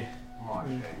if you do. Watch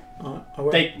it. I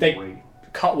won't. They Wait.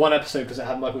 cut one episode because it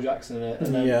had Michael Jackson in it.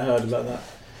 And then... Yeah, I heard about that.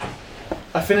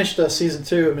 I finished season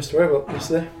 2 of Mr. Robot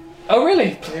yesterday. Oh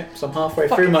really? Yeah, so I'm halfway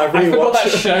Fucking- through my I forgot that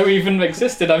rewatch. show even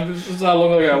existed. This was how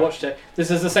long ago I watched it.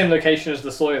 This is the same location as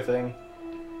the Sawyer thing,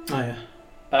 Oh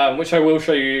yeah. which I will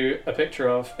show you a picture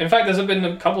of. In fact, there's been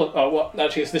a couple of... Oh, what?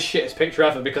 Actually, it's the shittest picture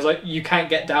ever because you can't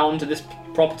get down to this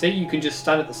property. You can just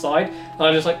stand at the side. And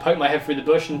I just like poked my head through the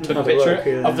bush and took a Have a picture look,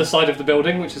 yeah. of the side of the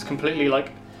building, which is completely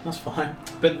like... That's fine.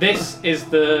 But this is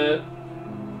the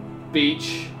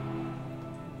beach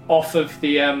off of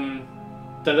the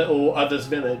little Others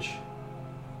village.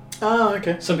 Oh,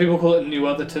 okay. Some people call it New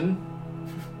Otherton,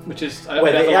 which is I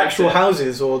Wait, never the liked actual it.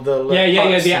 houses or the like, Yeah,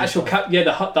 huts the and actual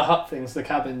stuff? the hut things, the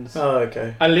cabins, Oh,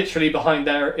 okay. are literally behind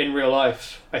there in real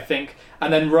life, I think.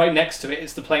 And then right next to it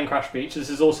is the plane crash beach. This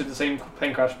is also the same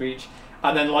plane crash beach.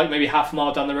 And then like maybe half a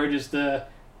mile down the road is the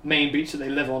main beach that they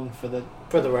live on for the.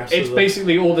 For the rest It's of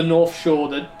basically all the North Shore,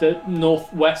 the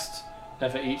northwest.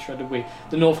 Never eat shredded wheat.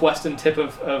 The northwestern tip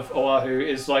of Oahu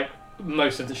is like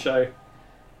most of the show.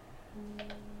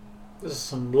 There's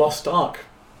some Lost Ark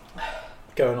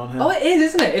going on here. Oh, it is,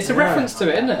 isn't it? It's a Yeah. reference to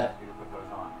it, isn't it? You to put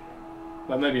those on.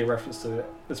 Well, maybe a reference to it.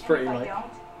 It's pretty If I like. don't,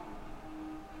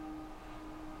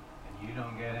 And you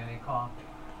don't get any coffee.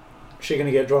 Is she going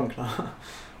to get drunk now?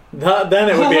 Then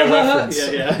it would be a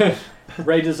reference. Yeah.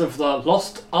 Raiders of the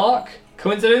Lost Ark.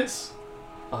 Coincidence?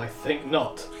 I think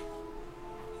not.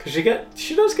 Because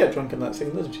she does get drunk in that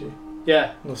scene, doesn't she?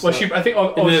 Yeah. Lost Well, Ark. I think.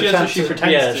 Oh, In the that's what attempt she to-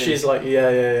 pretends yeah, to. she's like,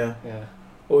 yeah. Yeah.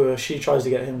 Or she tries to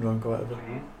get him drunk or whatever.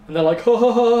 And they're like, ha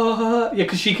ha ha ha. Yeah,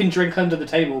 because she can drink under the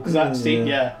table. Because that's the. Yeah.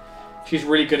 Yeah. She's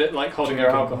really good at like holding her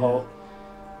Drinking, alcohol.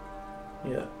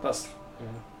 Yeah. That's.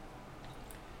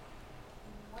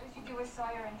 what did you do with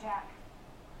Sawyer and Jack?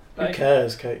 Who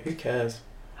cares, Kate? Who cares?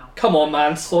 Come on,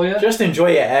 man, Sawyer. Just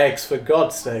enjoy your eggs, for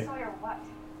God's sake. Sawyer what?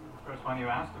 First one you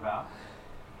asked about.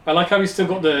 I like how he's still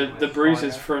got the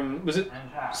bruises from. Was it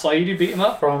And Jack. Saeed who beat him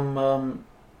up? From,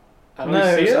 Anna no,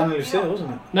 it was Lucia? Anna Lucia,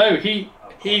 wasn't it? No,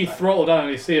 he throttled Anna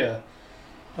Lucia.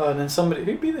 Oh, and then somebody,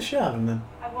 who beat the shit out of him then?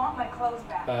 I want my clothes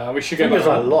back. We should I go think it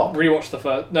back was like Locke. rewatch the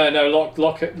first. No,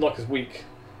 Locke is weak.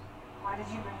 Why did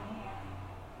you bring me here?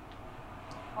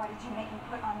 Why did you make me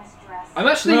put on this dress? I'm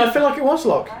actually. No, I feel like it was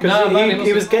Locke. Because No, man, it he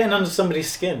wasn't. was getting under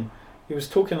somebody's skin. He was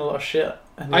talking a lot of shit.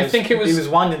 And I think it was- He was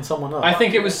winding someone up. I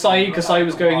think it was Saeed because Saeed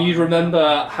was going. You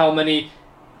remember how many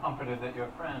Comforted that your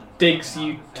friends. digs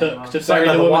you took to It's like bury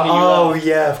the another woman one. you Oh, loved?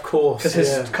 yeah, of course. Because his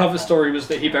yeah. cover story was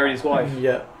that he buried his wife.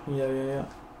 Yeah. And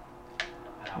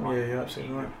I want Yeah, you you're to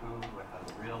absolutely eat your right. food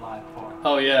with a real live fork.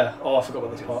 Oh yeah. Oh, I forgot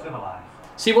about this part. Civilized.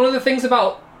 See, one of the things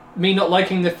about me not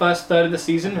liking the first third of the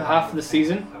season, half of the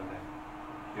season,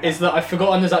 is that I've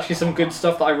forgotten there's actually some good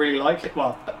stuff that I really like.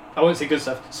 Well, I won't say good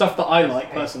stuff. Stuff that I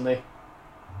like personally.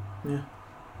 Yeah.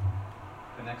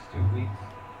 The next 2 weeks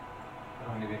are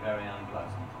going to be very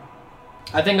unpleasant.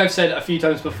 I think I've said it a few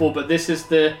times before, but this is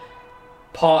the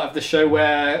part of the show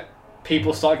where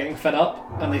people start getting fed up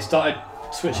and they started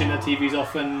switching their TVs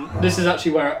off, and this is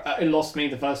actually where it lost me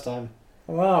the first time.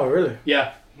 Wow, really?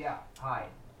 Yeah. Yeah, hi.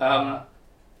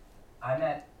 I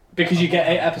met. Because you get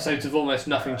 8 episodes of almost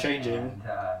nothing changing,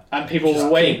 and people Just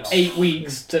were waiting keeps- 8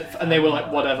 weeks and they were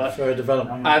like, whatever. For a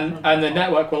development. And the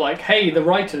network were like, hey, the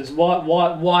writers, why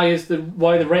are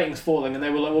the ratings falling? And they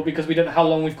were like, well, because we don't know how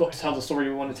long we've got to tell the story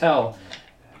we want to tell.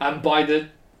 And by the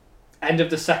end of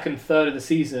the second third of the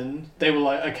season, they were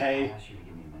like, okay,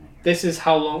 this is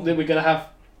how long that we're going to have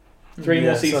 3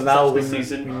 more seasons so now after we the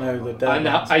season. We know the And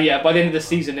deadlines. by the end of the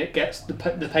season, it gets the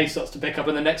pace starts to pick up,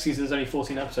 and the next season is only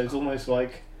 14 episodes, almost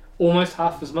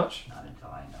half as much. Not until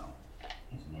I know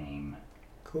his name,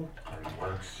 Cool. where he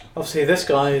works. Obviously, this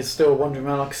guy is still wandering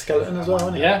around like a skeleton as well,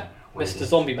 isn't he? Yeah, Mr.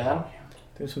 Zombie Man.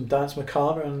 Doing some dance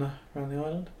macabre around the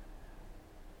island.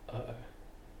 Uh-oh.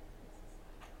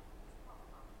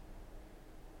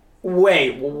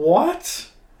 Wait, what?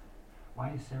 Why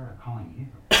is Sarah calling you?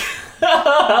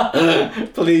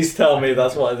 Please tell me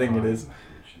that's what I think it is.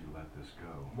 She let this go.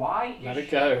 Why? Let is it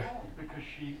she go. alone? Because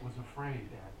she was afraid.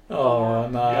 Oh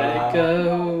no. Let it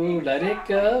go, let it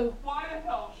go. Why the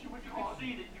hell would you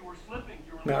see that you were slipping?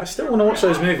 You were Man, I still want to watch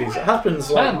those movies. It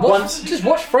happens like Man, once, just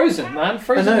watch Frozen, man.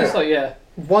 Frozen I know. is like, yeah.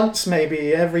 once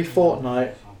maybe every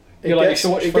fortnight. You're like, you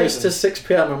should watch it gets Frozen. to 6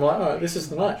 p.m. I'm like, alright, this is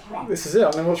the night. This is it.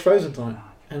 I'm gonna watch Frozen tonight,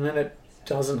 and then it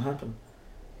doesn't happen.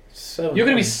 So You're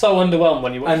going to be so underwhelmed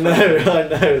when you watch I know, Frozen. I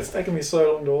know. It's taken me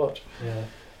so long to watch. Yeah.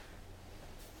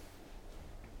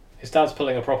 His dad's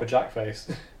pulling a proper Jack face.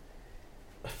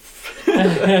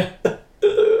 Let it go,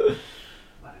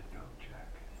 Jack.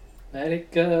 Let it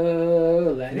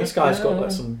go, let And it this guy's go. got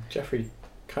like some Jeffrey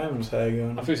Combs hair going I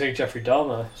on. thought you were saying Jeffrey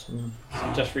Dahmer. Some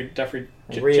Jeffrey Jeffrey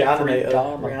Reanimator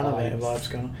Dahmer vibes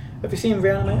going on. Have you seen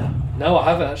Reanimator? No, I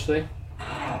haven't actually.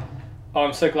 Oh,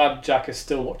 I'm so glad Jack is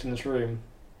still locked in this room.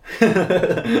 Look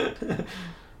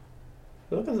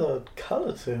at the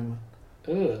colour to him.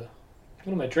 Ugh.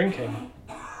 What am I drinking?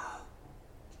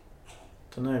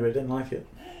 Don't know, but I didn't like it.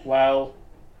 Well,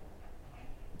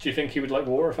 do you think he would like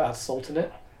water if it had salt in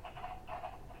it?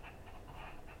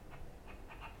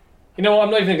 You know what?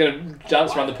 I'm not even going to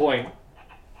dance around the point.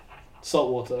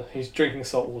 Salt water. He's drinking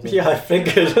salt water. Yeah, I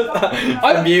figured that.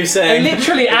 From you saying. I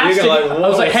literally asked you him. go I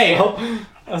was like, hey.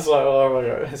 I was like, oh my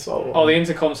god, it's all. Oh, the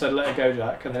intercom said "Let it go,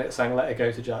 Jack," and then it sang "Let it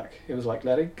go" to Jack. It was like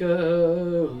 "Let it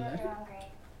go." Let it... You're hungry.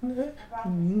 I brought this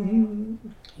for you.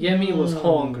 Yemi was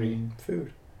hungry.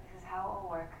 Food. This is how it will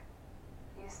work.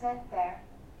 You sit there,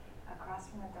 across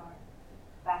from the door,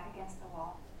 back against the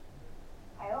wall.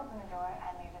 I open the door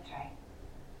and leave the tray.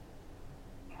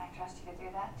 Can I trust you to do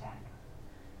that, Jack?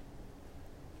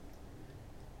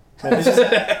 Man,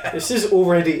 this is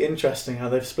already interesting how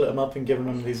they've split them up and given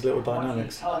them these little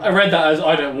dynamics. I read that as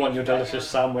 "I don't want your delicious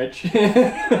sandwich." Maybe he's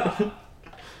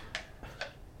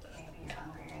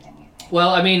hungrier than you think.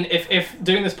 Well, I mean, if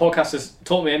doing this podcast has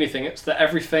taught me anything, it's that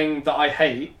everything that I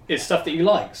hate is stuff that you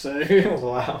like. So,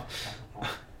 Wow.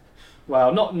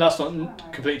 well, that's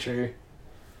not completely true.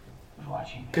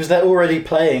 Watching. Because they're already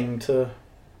playing to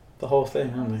the whole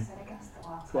thing, aren't they? Sit against the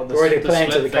wall. Well, They're already playing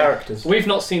to split the thing. characters. We've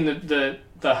not seen the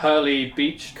Hurley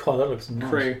Beach God, that looks nice.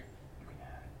 crew.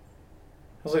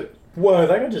 I was like, whoa,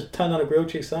 that guy just turned out a grilled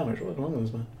cheese sandwich. What's wrong with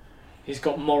this man? He's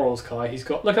got morals, Kai. He's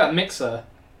got look at that mixer.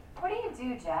 What do you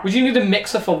do, Jack? Would you need a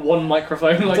mixer for one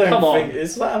microphone? Like, I don't come on. think,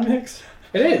 is that a mix?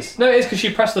 It is. No, it is because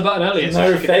she pressed the button earlier. No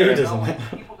so she could hear fade, it. isn't it?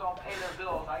 People don't pay their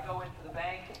bills. I go into the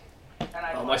bank and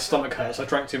I. Oh, my stomach hurts. I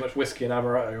drank too much whiskey and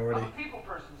amaretto already. I'm a people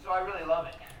person, so I really love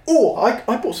it. Oh,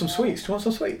 I bought some sweets. Do you want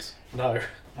some sweets? No.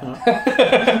 No.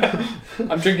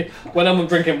 I'm drinking when I'm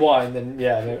drinking wine. Then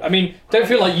yeah. No. I mean, don't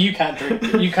feel like you can't drink.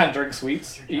 You can't drink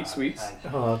sweets. Eat sweets.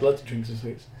 Oh, I'd love to drink some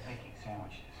sweets. Making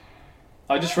sandwiches.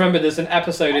 I just remember there's an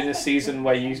episode in this season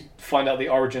where you find out the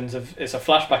origins of. It's a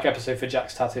flashback episode for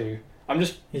Jack's tattoo. I'm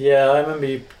just. Yeah, I remember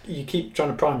you keep trying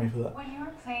to prime me for that. When you were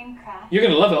playing craft, You're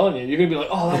gonna love it, aren't you? You're gonna be like,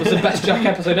 oh, that was the best Jack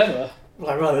episode ever.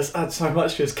 Like, right, this adds so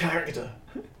much to his character.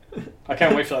 I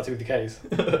can't wait for that to be the case.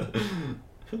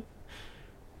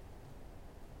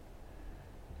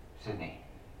 Sydney,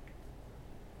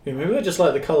 Yeah, maybe I just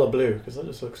like the colour blue, because that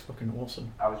just looks fucking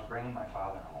awesome. I was bringing my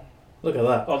father home. Look at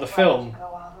that. Oh, the why did film. you go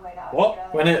all the way to What?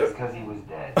 Australia? When it, Because he was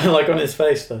dead. like on his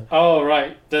face though. Oh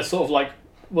right, the sort of like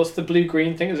what's the blue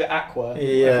green thing? Is it aqua?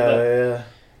 Yeah.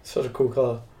 Such a cool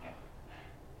colour.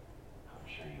 I'm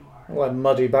sure you are. Like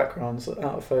muddy backgrounds, out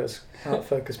of focus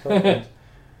backgrounds.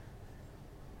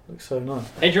 Looks so nice.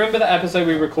 Hey, do you remember that episode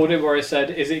we recorded where I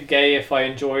said, "Is it gay if I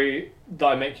enjoy that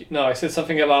I make you?" No, I said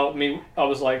something about me. I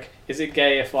was like, "Is it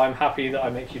gay if I'm happy that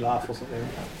I make you laugh?" or something.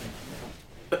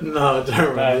 No, I don't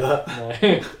remember that. No.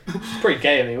 It's pretty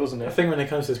gay of me, wasn't I it? think when it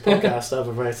comes to this podcast, I have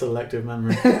a very selective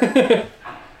memory. I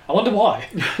wonder why.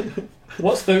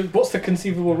 What's the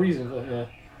conceivable reason for it? Yeah.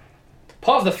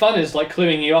 Part of the fun is like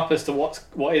cluing you up as to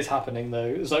what is happening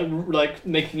though. It's like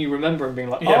making you remember and being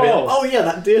like, Yeah, oh, yeah,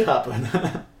 that did happen.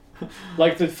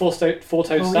 like the four-toed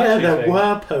statue yeah, there thing.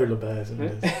 were polar bears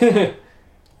in this.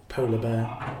 Polar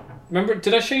bear. Remember,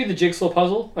 did I show you the jigsaw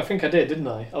puzzle? I think I did, didn't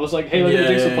I? I was like, hey, look at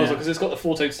the jigsaw puzzle because it's got the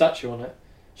four-toed statue on it.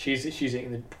 She's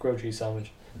eating the grilled cheese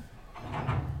sandwich.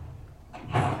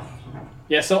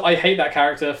 Yeah, so I hate that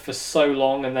character for so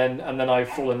long, and then I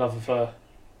fall in love with her.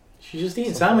 She's just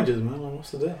eating sandwiches, man. Like,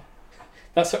 what's the deal?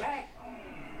 That's Hey,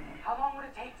 how long would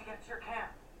it take to get to your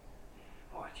camp?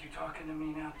 What, you talking to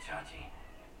me now, Chachi?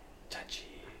 touchy.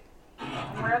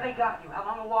 And where they got you? How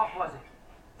long a walk was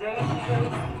it? Days and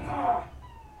days?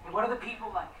 And what are the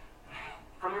people like?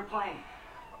 From your plane?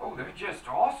 Oh, they're just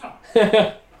awesome.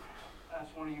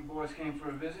 Last one of you boys came for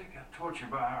a visit, got tortured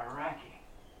by our Iraqi.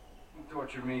 He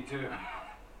tortured me too.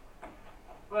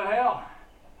 But hell,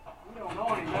 we don't know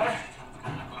any better.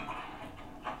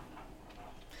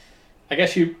 I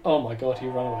guess you. Oh my god, you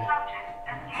run away.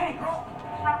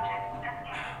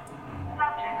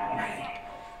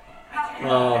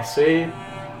 Oh, see?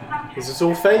 Is this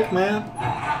all fake, man?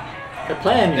 They're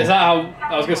playing you. Is that how?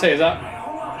 I was gonna say, is that?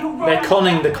 They're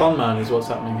conning the con man, is what's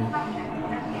happening here.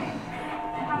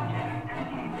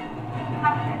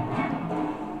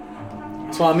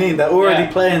 That's what I mean. They're already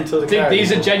Yeah. playing to the Dude, characters.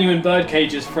 these are genuine bird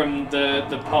cages from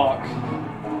the park.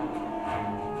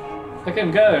 Look at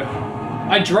him go.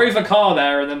 I drove a car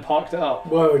there and then parked it up.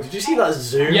 Whoa, did you see that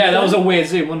zoom? Yeah, that thing? was a weird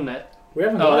zoom, wasn't it? We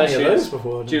haven't Oh, got there any she of those is.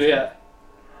 before. did Juliet.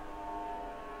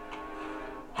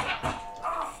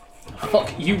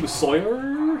 Fuck you,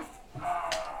 Sawyer.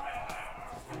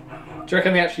 Do you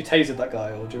reckon they actually tasered that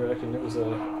guy, or do you reckon it was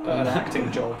an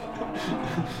acting job?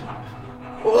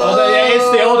 Oh, yeah,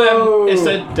 it's the old it's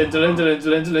the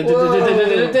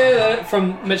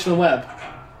from Mitchell and Webb.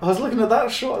 I was looking at that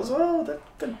shot as well.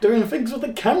 They're doing things with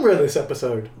the camera this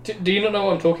episode. Do you not know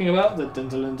what I'm talking about?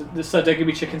 The Sir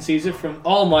Digby Chicken Caesar from...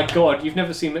 Oh my god, you've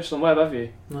never seen Mitchell and Webb, have you?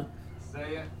 No.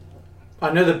 Say it.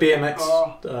 I know the BMX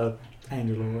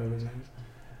Angel or whatever his name is.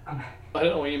 I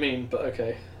don't know what you mean, but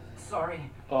okay. Sorry.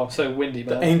 Oh, I'm so windy,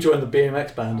 The man. Angel and the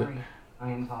BMX Bandit. Sorry. I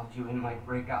involved you in my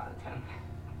breakout attempt.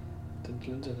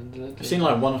 I've seen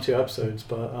like 1 or 2 episodes,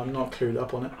 but I'm not clued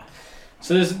up on it.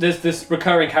 So there's this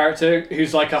recurring character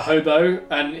who's like a hobo,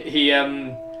 and he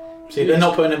See, they're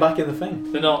not putting it back in the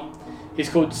thing. they're not. He's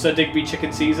called Sir Digby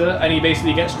Chicken Caesar, and he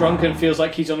basically gets drunk and feels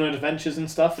like he's on adventures and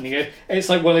stuff. And he goes, it's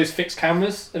like one of those fixed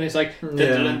cameras, and it's like it's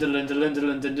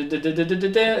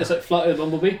like Flight of the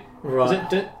Bumblebee.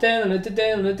 Right.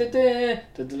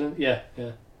 Yeah.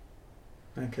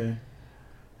 Okay.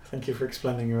 Thank you for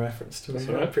explaining your efforts to me. That's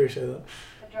I all right. appreciate that.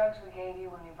 The drugs we gave you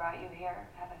when we brought you here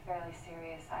have a fairly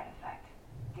serious side effect: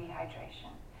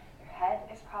 dehydration. Your head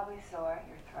is probably sore,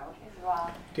 your throat is raw.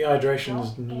 Dehydration is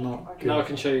Don't eat not or good. Now I drink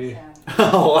can show you. soon.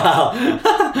 Oh wow!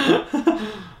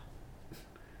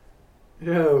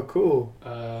 Yo, cool.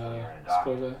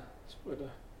 Spoiler.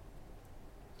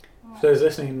 For those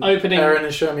listening, Opening Aaron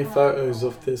is showing me photos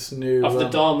of this new. Of the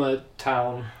Dharma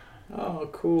town. Oh,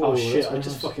 cool. Oh shit! That's I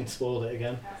just nice. fucking spoiled it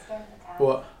again. Now stay with the town.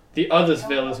 What? The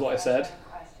Othersville is what I said.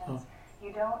 Questions.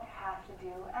 You don't have to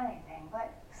do anything,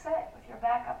 but sit with your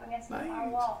back up against the far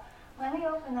Nice. wall. Let me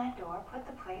open that door, put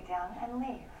the plate down, and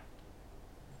leave.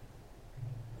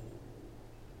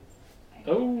 It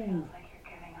Oh. feels like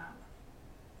you're giving up.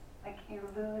 Like you're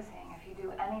losing if you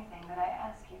do anything that I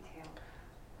ask you to.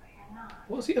 But you're not.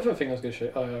 What's the other thing I was going to show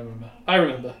you? Oh, I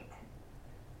remember.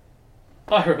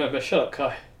 Shut up,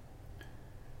 Kai.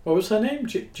 What was her name?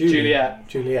 Juliet.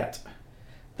 Juliet.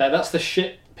 That's the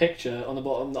shit picture on the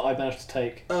bottom that I managed to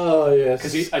take. Oh yes.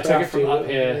 Because I took it from up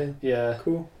here. Yeah.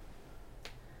 Cool.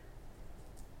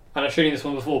 And I've shown you this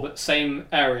one before, but same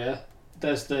area.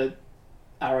 There's the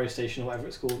Arrow Station, or whatever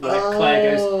it's called, where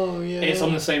Claire goes. Oh yeah. It's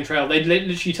on the same trail. They'd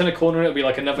literally turn a corner and it'll be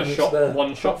like another And it's shot, there.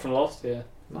 one shot from Lost. Yeah.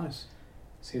 Nice.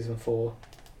 Season 4.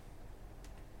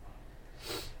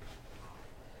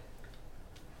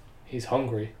 He's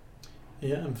hungry.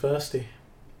 Yeah, I'm thirsty.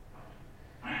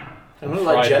 It On looked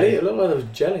like Friday. jelly. It looked like there was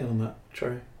jelly on that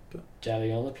tray. But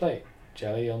Jelly on the plate.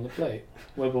 Jelly on the plate.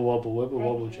 Wibble wobble, wibble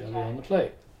wobble, jelly on the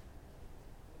plate.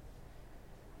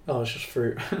 oh, it's just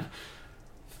fruit.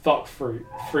 Fuck fruit.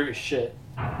 Fruit is shit.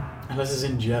 Unless it's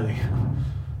in jelly.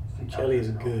 Jelly is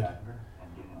good.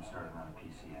 And get him started on a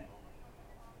PCA.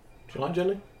 Do you like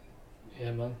jelly?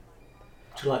 Yeah, man.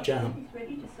 Do you like jam? Yeah,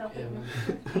 man.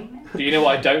 But you know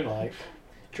what I don't like?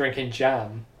 Drinking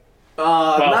jam.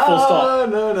 Well, no, full stop.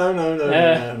 no,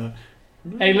 Yeah. no.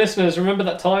 Hey, listeners, remember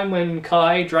that time when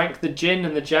Kai drank the gin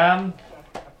and the jam?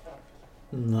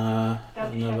 Nah,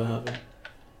 that never happened.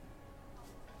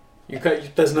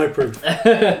 There's no proof.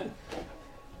 Yeah,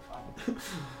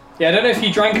 I don't know if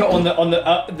you drank it on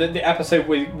the episode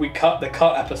we cut, the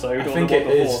cut episode, I or think the it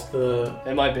one before. is the.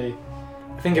 It might be.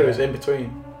 I think it was in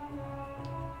between.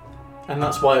 And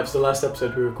that's why it's the last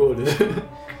episode we recorded.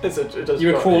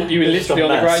 You were literally on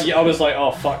the ground. I was like,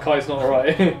 oh fuck, Kai's not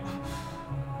alright.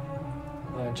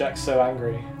 Jack's so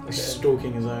angry. Look He's at him.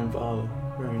 stalking his own father.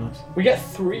 Very nice. We get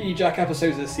 3 Jack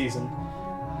episodes this season.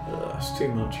 It's too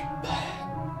much.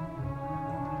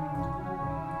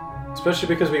 Especially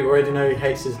because we already know he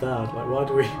hates his dad. Like, why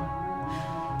do we...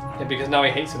 Yeah, because now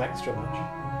he hates him extra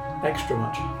much. Extra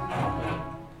much.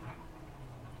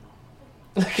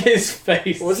 Look at his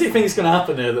face. What does he think is going to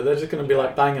happen here? That they're just going to be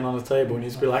like banging on the table and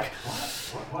he's be like,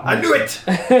 I knew it!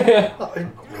 I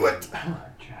knew it!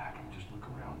 Jack, just look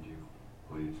around you,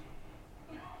 please.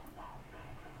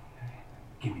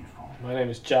 Give me the phone. My name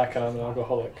is Jack and I'm an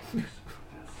alcoholic.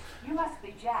 You must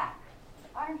be Jack.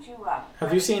 Aren't you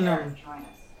Have you seen join us?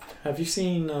 Have you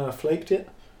seen Flaked yet?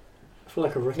 I feel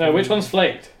like I've No, which one's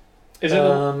Flaked? Is it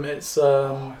It's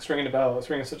It's ringing a bell. It's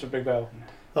ringing such a big bell.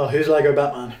 Oh, who's Lego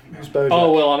Batman? Who's Bojack?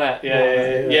 Oh, Will Arnett.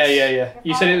 Yeah. Yes.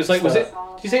 You said it was like, was it?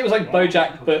 Did you say it was like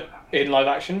BoJack but in live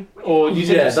action? Or you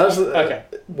said Yeah, it was, that's okay.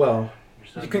 Well,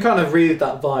 you can kind of read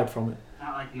that vibe from it.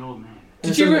 Not like the old man.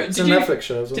 It's a Netflix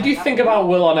show as well. Did you think about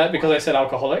Will Arnett because I said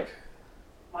alcoholic?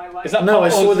 Is that No, I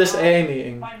part- saw or- this AA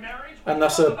meeting, and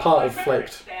that's a part of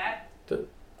Flaked.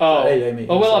 Oh, AA meeting.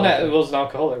 well, Will so- Arnett was an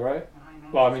alcoholic, right?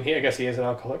 Well, I mean, I guess he is an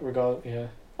alcoholic, regard. Yeah.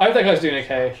 I hope that guy's doing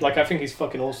okay. Like, I think he's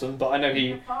fucking awesome, but I know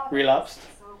he relapsed.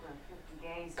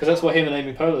 Because that's why him and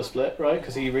Amy Poehler split, right?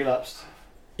 Because he relapsed.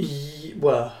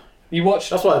 Well, You watched.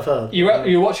 that's what I've heard.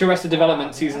 You watch Arrested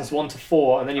Development seasons 1 to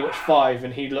 4, and then you watch 5,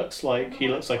 and he looks like he's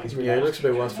relapsed. Yeah, it looks a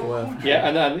bit worse for wear. Yeah,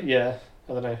 and then I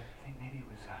don't know. Maybe it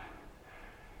was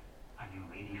a new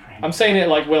lady friend. I'm saying it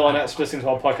like Will Arnett's listening to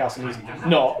our podcast, and he's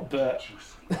not. But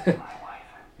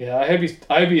yeah, I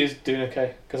hope he is doing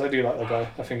okay because I do like the guy.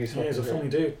 I think he's Yeah, he's a fucking funny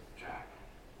good. dude. Jack,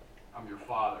 I'm your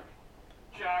father.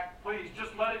 Jack, please,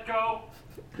 just let it go.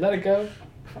 Let it go.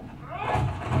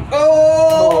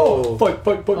 Oh! Point.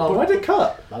 Oh, why did it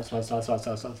cut? Lads. I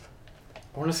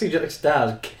want to see Jack's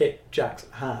dad kick Jack's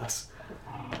ass.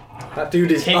 That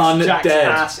dude is Kicks undead. Jack's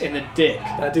ass in the dick.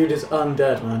 That dude is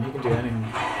undead, man. He can do anything.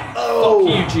 Fuck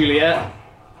you, Juliet.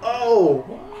 Oh!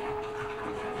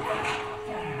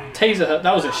 Taser her.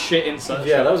 That was a shit insert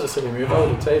Yeah, shot. that was a silly move. I would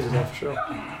have tasered that for sure.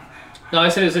 No, I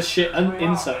said it was a shit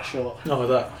insert shot. No,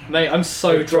 that. Mate, I'm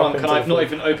so Drop drunk into and I've the not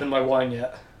floor. even opened my wine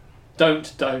yet.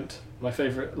 Don't. My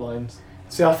favourite lines.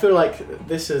 See, I feel like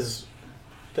this is.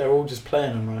 They're all just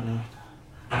playing him right now.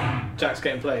 Jack's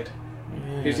getting played.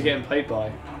 Yeah. Who's he getting played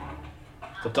by?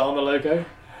 The Dharma logo?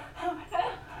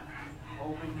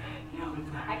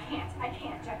 I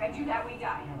can't, Jack. I do that, we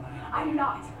die. I'm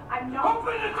not.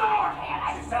 Open the door!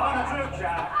 She's telling the truth,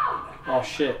 Jack. Oh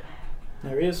shit.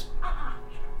 There he is.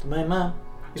 The main man.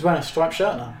 He's wearing a striped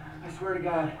shirt now. I swear to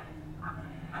God,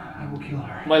 I will kill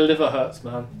her. My liver hurts,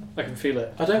 man. I can feel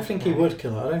it. I don't think he would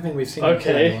kill her. I don't think we've seen him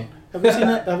kill Okay. anyone. Have you seen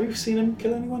it? Have you seen him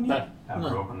kill anyone yet? Have No.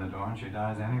 her open the door and she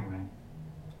dies anyway.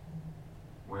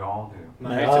 We all do.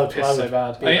 Man, Mate, I I need would- to piss I so would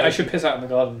bad. be I should piss out in the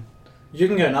garden. You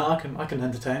can go now. I can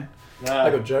entertain. Nah. I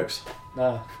got jokes.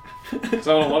 Nah. Because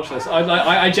I want to watch this.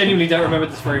 I genuinely don't remember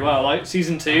this very well. Like,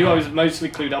 season 2, I was mostly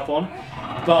clued up on.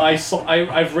 But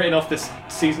I've written off this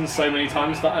season so many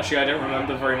times that actually I don't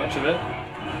remember very much of it.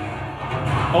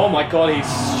 Oh my god, he's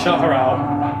shut her out.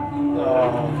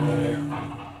 Oh, no.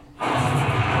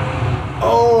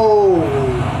 Oh!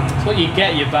 That's what you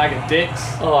get, you bag of dicks.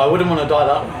 Oh, I wouldn't want to die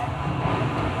that way.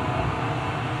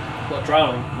 What,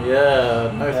 drowning?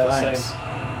 Yeah, no Yeah, thanks. same.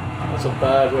 That's a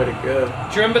bad way to go.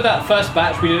 Do you remember that first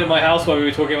batch we did at my house where we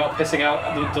were talking about pissing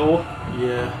out the door?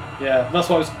 Yeah. Yeah, that's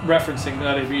what I was referencing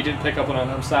earlier, but you didn't pick up on it,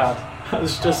 and I'm sad.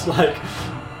 It's just like,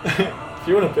 if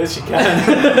you want to piss, you can.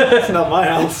 It's not my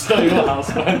house. It's not your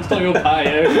house, man. It's not your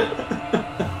patio.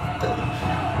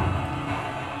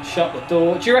 Shut the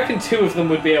door. Do you reckon 2 of them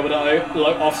would be able to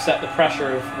like offset the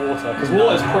pressure of water? Because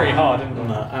water's pretty hard, isn't it?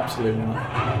 No, absolutely not.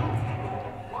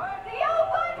 The yellow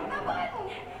button! The button!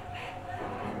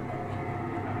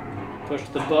 Push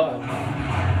the button.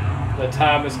 The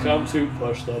time has come to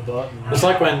push the button. It's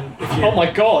like when if you. Oh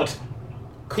my god!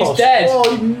 Cost. dead.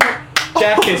 Oh, you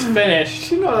Jack is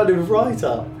finished. You know how to do right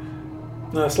up.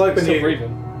 No, it's like when Still you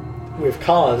breathing. with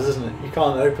cars, isn't it? You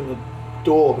can't open the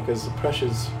door because the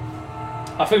pressure's.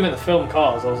 I think in the film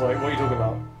Cars, I was like, what are you talking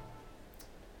about?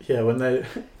 Yeah, when they.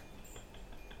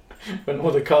 When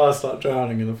all the cars start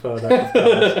drowning in the third act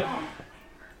of Cars.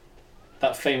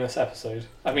 That famous episode.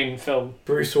 I mean, film.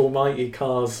 Bruce Almighty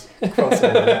Cars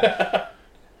crossover.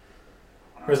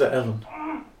 Or is it Evan?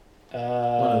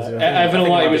 Evan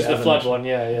Almighty was the flood one,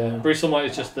 yeah. Yeah. Bruce Almighty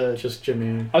is just the... Just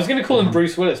Jimmy. I was going to call him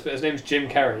Bruce Willis, but his name's Jim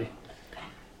Carrey.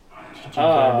 Jim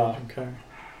Ah. Carrey.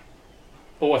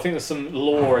 Oh, I think there's some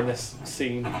lore in this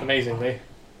scene, amazingly.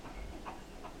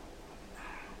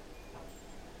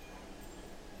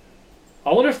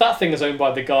 I wonder if that thing is owned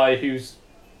by the guy whose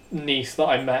niece that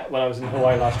I met when I was in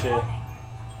Hawaii last year.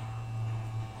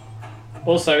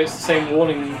 Also, it's the same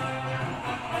warning.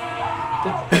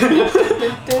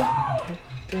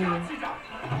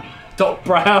 Doc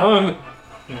Brown.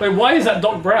 Wait, why is that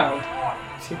Doc Brown?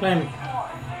 Is he playing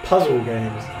puzzle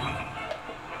games?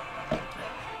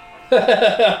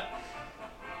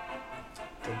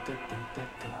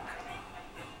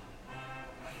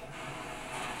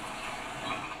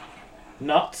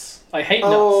 Nuts. I hate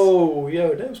nuts. Oh,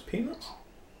 yo, those peanuts.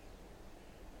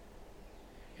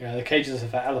 Yeah, the cages are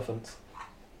for elephants.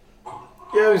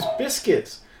 Yo, it's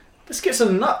biscuits. Biscuits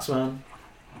and nuts, man.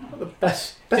 What the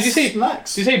best Did you see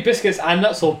snacks. Did you say biscuits and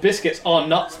nuts or biscuits are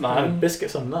nuts, man?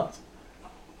 Biscuits and nuts.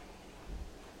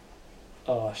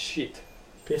 Oh shit.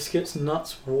 Biscuits,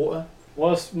 nuts, water.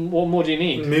 What more do you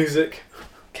need? Music.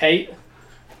 Kate?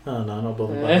 Oh no, not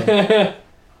bothered by that.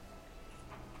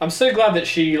 I'm so glad that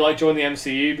she joined the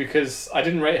MCU because I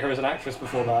didn't rate her as an actress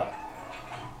before that.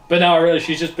 But now I realise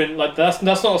she's just been that's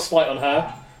not a slight on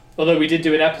her. Although we did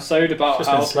do an episode about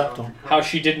Just been slept on. how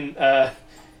she didn't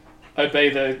obey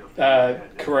the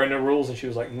Corona rules, and she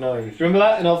was like, "No." Do you remember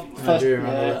that? I do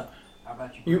remember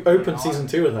that. You opened season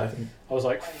 2 with that, I think. I was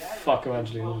like, "Fuck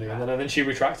Evangeline Lilly," and then she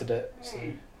retracted it. So.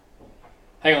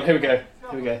 Hang on, here we go.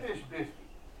 Fish biscuit.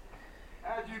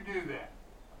 How'd you do that?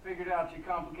 Figured out your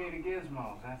complicated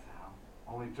gizmos, that's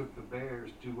how. Only took the bears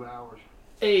 2 hours.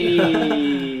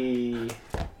 Hey.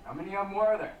 How many of them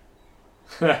were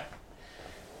there?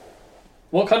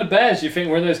 What kind of bears do you think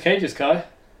were in those cages, Kai?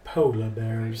 Polar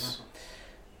bears.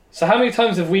 So how many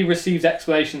times have we received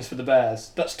explanations for the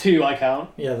bears? That's 2, I count.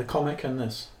 Yeah, the comic and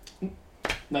this.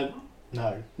 No,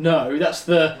 that's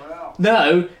the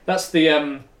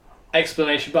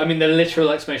explanation. But I mean the literal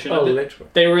explanation. Oh, literal.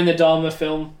 They were in the Dharma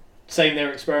film, saying they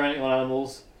were experimenting on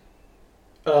animals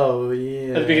Oh,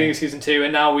 yeah. at the beginning of season 2,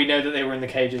 and now we know that they were in the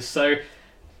cages. So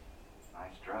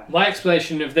Nice dress. my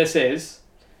explanation of this is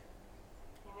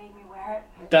You made me wear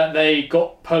it. that they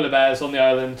got polar bears on the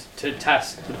island to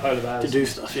test the polar bears. To do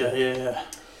stuff, yeah.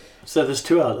 So there's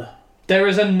 2 out there. There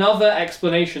is another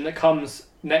explanation that comes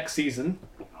next season.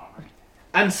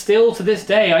 And still to this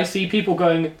day, I see people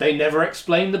going, they never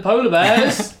explained the polar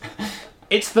bears.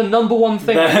 It's the number one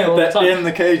thing I hear all the They're time. in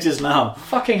the cages now.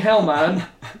 Fucking hell, man.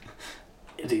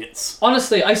 Idiots.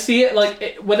 Honestly, I see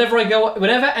it whenever I go,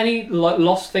 whenever any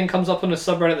Lost thing comes up on a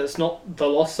subreddit that's not the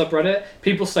Lost subreddit,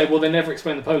 people say, well, they never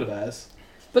explained the polar bears.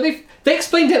 But they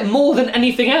explained it more than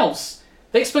anything else.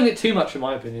 They explained it too much, in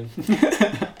my opinion.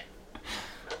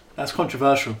 That's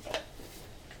controversial.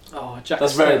 Oh, Jack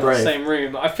That's is very in the brave. same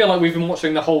room. I feel like we've been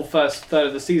watching the whole first third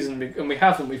of the season, and we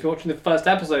haven't. We've been watching the first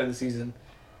episode of the season.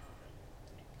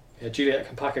 Yeah, Juliet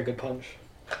can pack a good punch.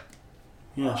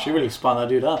 Yeah, she really spun that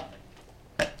dude up.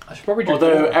 I should probably drink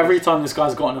Although more. every time this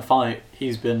guy's got in a fight,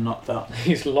 he's been knocked out.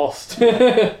 He's lost.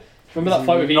 Remember that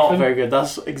fight with Not Ethan? very good.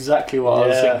 That's exactly what I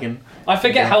was Yeah. thinking. I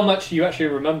forget Yeah. how much you actually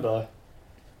remember.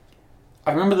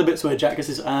 I remember the bits where Jack gets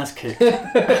his ass kicked.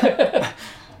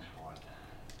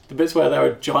 The bits where there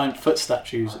are giant foot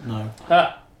statues. No.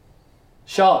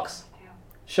 Sharks.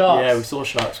 Sharks. Yeah, we saw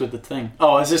sharks with the thing.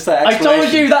 Oh, is this that I explanation?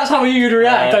 told you that's how you'd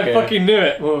react. Okay. I fucking knew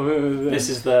it. This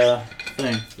is the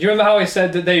thing. Do you remember how I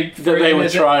said that they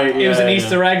would try... It was yeah, an yeah.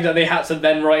 Easter egg that they had to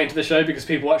then write into the show because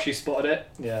people actually spotted it?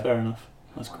 Yeah. Fair enough.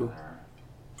 That's cool.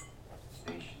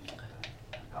 Station.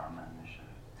 Dharma Initiative.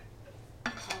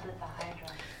 Called it the Hydra.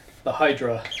 The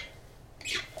Hydra.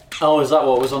 Oh, is that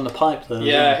what was on the pipe there?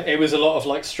 Yeah, it was a lot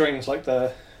of strings like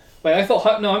the... Wait, I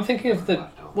thought... No, I'm thinking of the...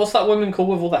 What's that woman called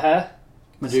with all the hair?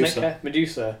 Snake Medusa. hair?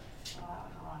 Medusa. Oh, that was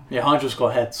a long Yeah, Hydra's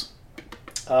got heads.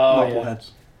 Oh, Multiple yeah.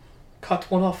 heads.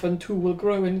 Cut one off and 2 will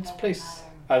grow in its place.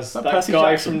 As That that Percy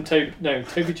guy Jackson? from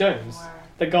Toby Jones.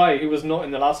 The guy who was not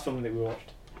in the last film that we watched.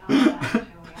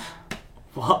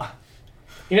 What?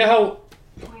 You know how...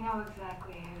 We know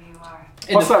exactly who you are.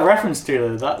 in What's that reference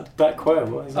to though? That quote?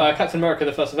 What is that? Captain America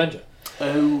the First Avenger.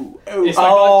 Oh, It's like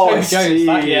oh, Toby I Jones, see.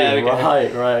 that- yeah,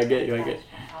 okay. Right, I get you. Hospital in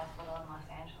Los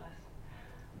Angeles.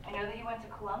 I know that you went to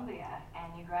Columbia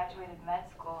and you graduated med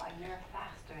school a year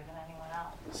faster than anyone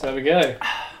else. So there we go.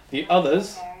 The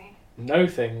others Married, know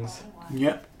things. only one.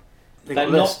 Yep. They They're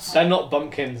got not. lists. They're not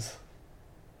bumpkins.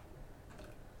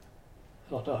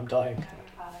 Oh no, I'm I dying. know your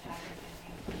father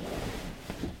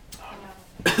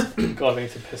died of disease. God, I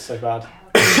need to piss so bad.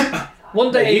 I hope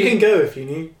One day You can go if you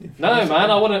need. No, man,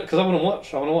 I want to because I want to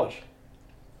watch. I want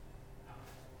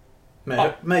to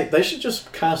watch. Mate, they should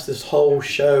just cast this whole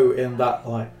show in that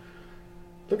light.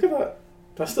 Look at that.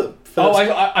 That's the first. Oh,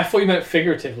 I thought you meant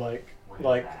figurative, like.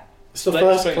 It's the like,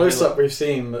 first something close-up we've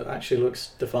seen that actually looks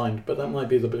defined, but that might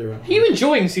be the Blu-ray. Are you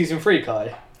enjoying season 3,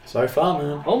 Kai? So far,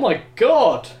 man. Oh my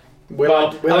god. We're Well,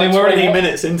 like, we're I like mean, we're 20 already-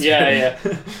 minutes into Yeah, it.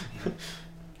 yeah.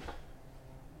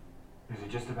 Is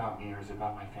just about me or is it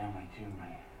about my family too?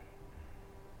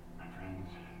 My friends.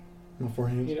 My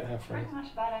friends. You don't have friends. Pretty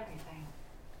much about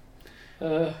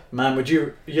everything. Man, would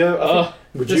you? Yeah.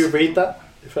 Would you read that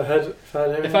if I had? If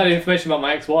I had information about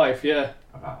my ex-wife, yeah.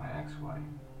 About my ex-wife.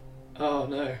 Oh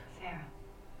no. Sarah.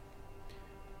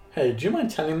 Hey, do you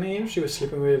mind telling me if she was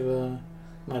sleeping with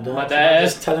my dad? My dad.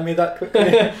 Just telling me that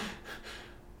quickly.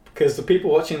 Because the people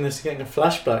watching this are getting a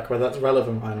flashback where that's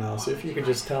relevant right now. So if you could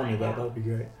just tell me that would be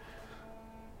great.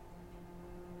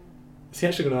 Is he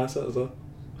actually going to answer that as well?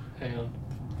 Hang on.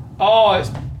 Oh, it's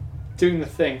doing the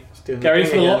thing. Get ready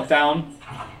for the lockdown.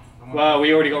 Well,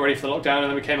 we already got ready for the lockdown and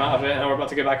then we came out of it and now we're about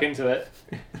to go back into it.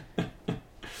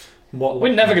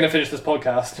 We're never going to finish this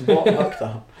podcast. What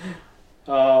lockdown?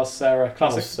 Oh, Sarah.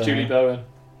 Classic Sarah. Julie Bowen.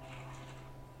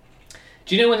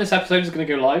 Do you know when this episode is going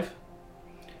to go live?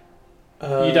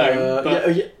 You don't,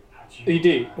 but yeah. You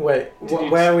do. Wait,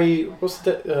 where are we? What's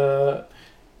the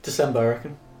December, I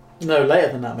reckon. No,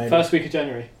 later than that, maybe. First week of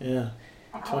January. Yeah,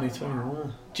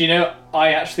 2021. Do you know?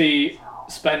 I actually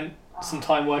spent some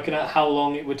time working out how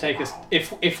long it would take us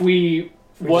if we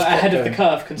were just kept ahead of the going.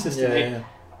 curve consistently. Yeah.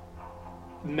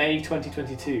 May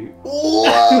 2022.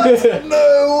 What?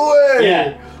 No way!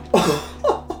 Yeah.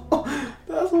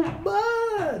 That's so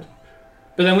bad.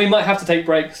 But then we might have to take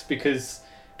breaks because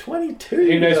 22.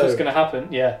 who knows though. what's going to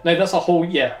happen? Yeah. No, that's a whole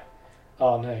year.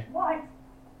 Oh no. What?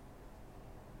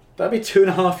 That'd be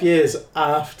 2.5 years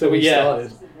after we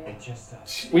started. It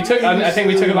just We took. I think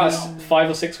we took about a 5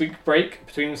 or 6 week break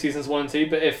between seasons 1 and 2.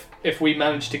 But if we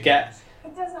managed to get,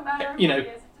 It doesn't matter You who know, it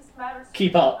is, it just matters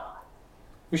keep who up. or not.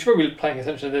 we should probably be paying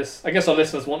attention to this. I guess our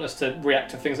listeners want us to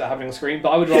react to things that are happening on screen. But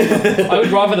I would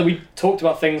rather that we talked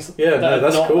about things. Yeah, that no, are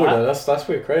that's not cool. that. Though. That's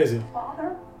pretty crazy.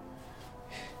 Father?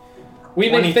 We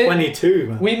may 2022,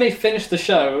 man. we may finish the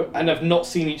show and have not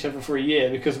seen each other for a year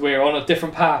because we're on a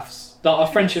different paths. That our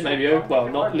friendship may be over. Well,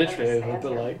 not literally over,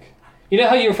 but like, you know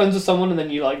how you're friends with someone and then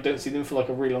you like don't see them for like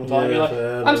a really long time. Yeah, You're like,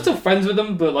 fair, I'm but- still friends with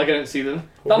them, but like I don't see them.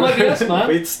 That might be us, man.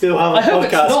 We'd still have a I hope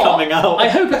it's podcast not. coming out. I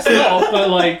hope it's not, but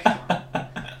like,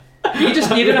 you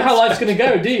don't know how life's gonna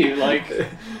go, do you? Like,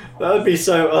 That would be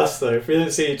so us though. If we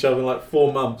didn't see each other in like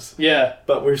 4 months, yeah.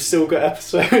 but we've still got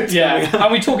episodes. Yeah, coming out.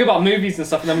 and we talk about movies and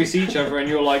stuff, and then we see each other, and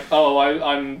you're like, "Oh,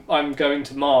 I'm going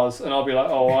to Mars," and I'll be like,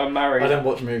 "Oh, I'm married." I don't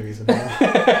watch movies anymore.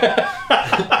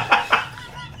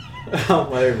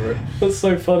 I'm over it. That's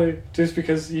so funny, just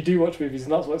because you do watch movies,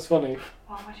 and that's what's funny.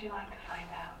 What would you like to find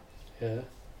out? Yeah.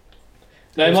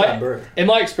 No, Who's that bird? in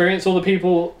my experience, all the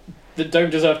people that don't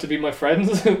deserve to be my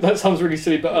friends. That sounds really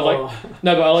silly, but I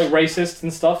like racists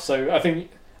and stuff. So I think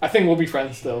we'll be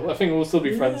friends still. I think we'll still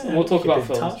be friends, and we'll talk keep about in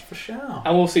films, touch for sure.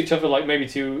 and we'll see each other like maybe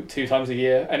two times a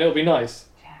year, and it'll be nice,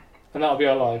 Jack. and that'll be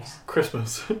our lives.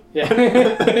 Christmas.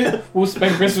 Yeah, we'll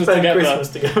spend Christmas Spend together. Christmas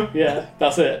together. Yeah,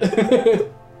 that's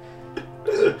it.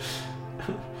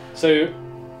 So,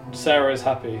 Sarah is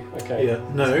happy. Okay. Yeah.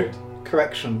 No.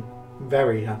 Correction.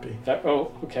 Very happy.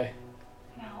 Oh, okay.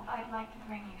 Now, I'd like to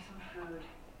bring you some food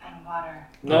and water.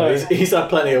 No. Oh, he's had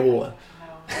plenty of water.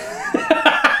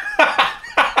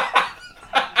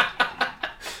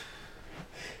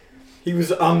 He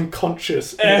was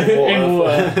unconscious in water. In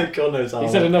water. God knows how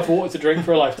He's had long. enough water to drink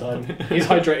for a lifetime. He's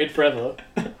hydrated forever.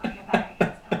 Put your back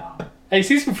against the wall. Hey,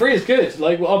 season 3 is good.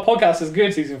 Like, our podcast is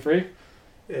good, season 3.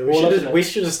 Yeah, Well, we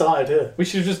should have started here. We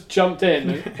should have just jumped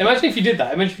in. Imagine if you did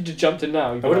that. Imagine if you just jumped in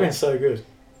now. You'd That would have like, been so good.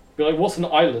 be like, what's an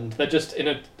island? They're just in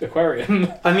an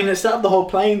aquarium. I mean, it set up the whole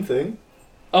plane thing.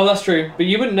 Oh, that's true. But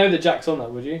you wouldn't know that Jack's on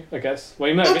that, would you? I guess. Well,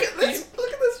 you might. Look at this!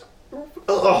 Look at this!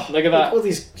 Ugh, Look at that. Look at all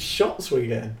these shots we're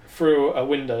getting. Through a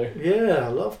window. Yeah, I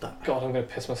love that. God, I'm going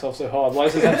to piss myself so hard. Why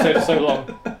is this episode so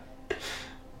long?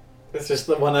 It's just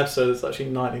the one episode that's actually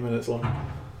 90 minutes long.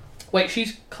 Wait,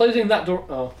 she's closing that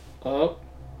door. Oh.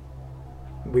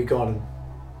 We got him.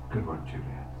 Good work,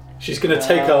 Julia. She's going to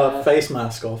take her face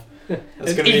mask off. It's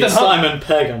It's going to be Ethan Hunt. Simon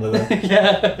Pegg under there.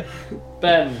 Yeah.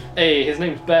 Ben. Hey, his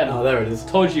name's Ben. Oh, there it is.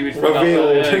 Told you we'd find out.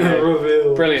 Revealed. Yeah, okay.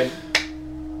 Revealed. Brilliant.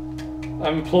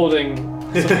 I'm applauding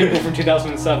some people from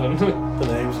 2007. The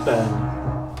name's Ben.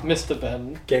 Mr.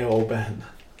 Ben. Gay old Ben.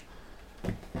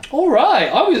 All right.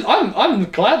 I'm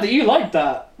glad that you liked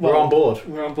that. We're on board.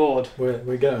 We're on board.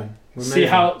 We're going. We're See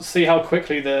moving. how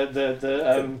quickly the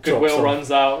It goodwill drops off.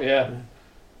 runs out. Yeah.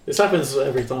 This happens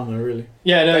every time though, really.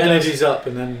 Yeah. No. The it does. energy's up,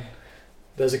 and then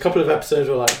there's a couple of episodes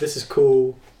where like, this is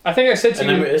cool. I think I said to And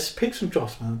then you. it's peaks and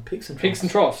troughs, man. Peaks and troughs. Peaks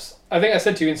and troughs. I think I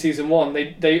said to you in season 1.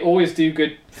 They always do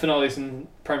good finales and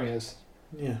premieres.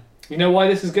 Yeah. You know why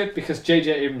this is good? Because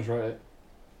J.J. Abrams wrote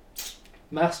it.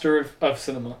 Master of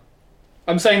cinema.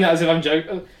 I'm saying that as if I'm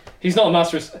joking. He's not a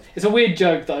master of... It's a weird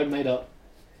joke that I've made up.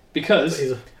 because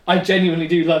He's a I genuinely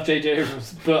do love J.J.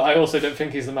 Abrams, but I also don't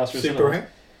think he's the master of Super cinema. 8.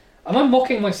 Am I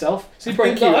mocking myself? Super 8.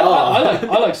 think you No, are.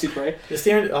 I like Super 8. It's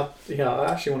the only.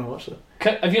 I actually want to watch it.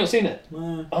 Have you not seen it?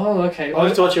 No. Oh, okay. I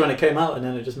wanted to watch it when it came out, and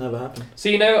then it just never happened. So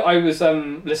I was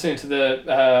listening to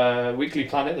the Weekly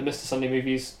Planet, the Mr. Sunday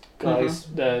Movies guys,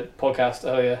 the podcast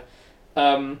earlier.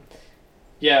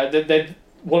 They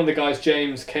one of the guys,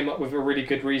 James, came up with a really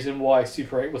good reason why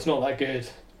Super 8 was not that good.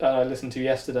 I listened to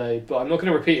yesterday, but I'm not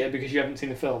going to repeat it because you haven't seen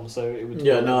the film, so it would.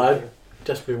 Yeah, no, I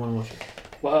desperately want to watch it.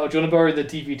 Well, do you want to borrow the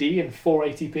DVD in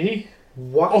 480p,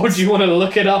 What? or do you want to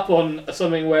look it up on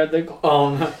something where they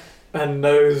On a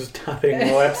nose tapping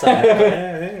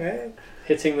website?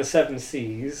 hitting the 7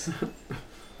 C's?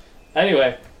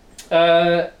 Anyway,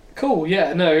 cool.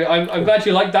 Yeah, no, I'm glad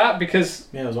you like that because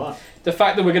Yeah, it was alright. the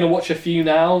fact that we're going to watch a few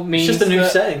now means It's just a new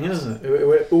that setting, isn't it?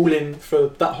 We're all in for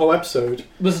that whole episode.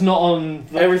 was not on.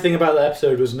 Everything about the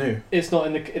episode was new. It's not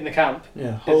in the camp.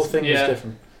 Yeah, whole It's- thing yeah. was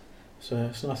different. So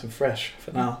it's nice and fresh for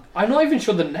now. I'm not even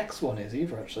sure the next one is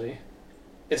either. Actually,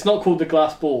 it's not called the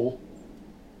Glass Ball.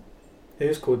 It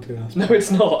is called the glass. No,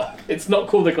 it's not. It's not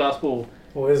called the Glass Ball.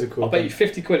 What is it called? I'll bet then? you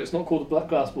 50 quid. It's not called the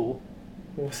Glass Ball.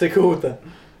 What's it called then?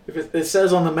 If it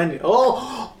says on the menu.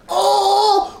 Oh!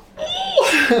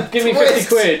 Give me Twist!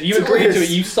 50 quid. You agreed to it.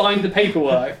 Twist! You signed the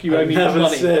paperwork. You I owe me never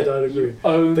money. said I'd agree.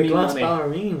 Owe The me glass money.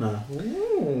 ballerina.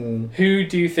 Ooh. Who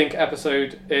do you think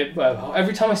episode? Well,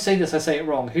 every time I say this, I say it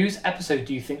wrong. Whose episode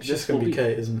do you think It's this just going will to be? be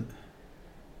Kate, isn't it?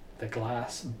 The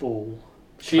Glass Ball.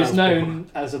 She is Glass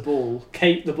known as a ball.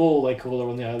 Kate the Ball, they call her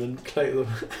on the island. Kate the...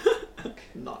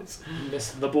 Nice.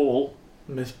 Miss the Ball.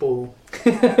 Miss Ball.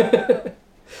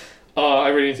 Oh, I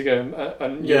really need to go.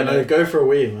 Yeah, no, go for a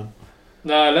wee, man.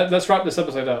 No, let's wrap this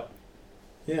episode up.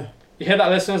 Yeah. You hear that,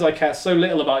 listeners? I care so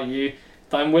little about you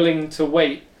that I'm willing to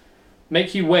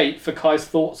make you wait for Kai's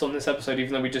thoughts on this episode,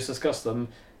 even though we just discussed them.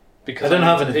 Because I don't need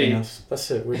have to anything pee. else. That's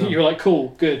it. We're done. You're like,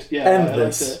 cool, good, yeah. End I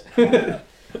liked this. it.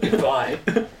 Goodbye.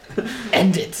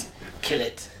 End it. Kill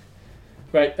it.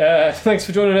 Right, thanks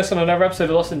for joining us on another episode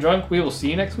of Lost and Drunk. We will see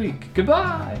you next week.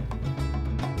 Goodbye.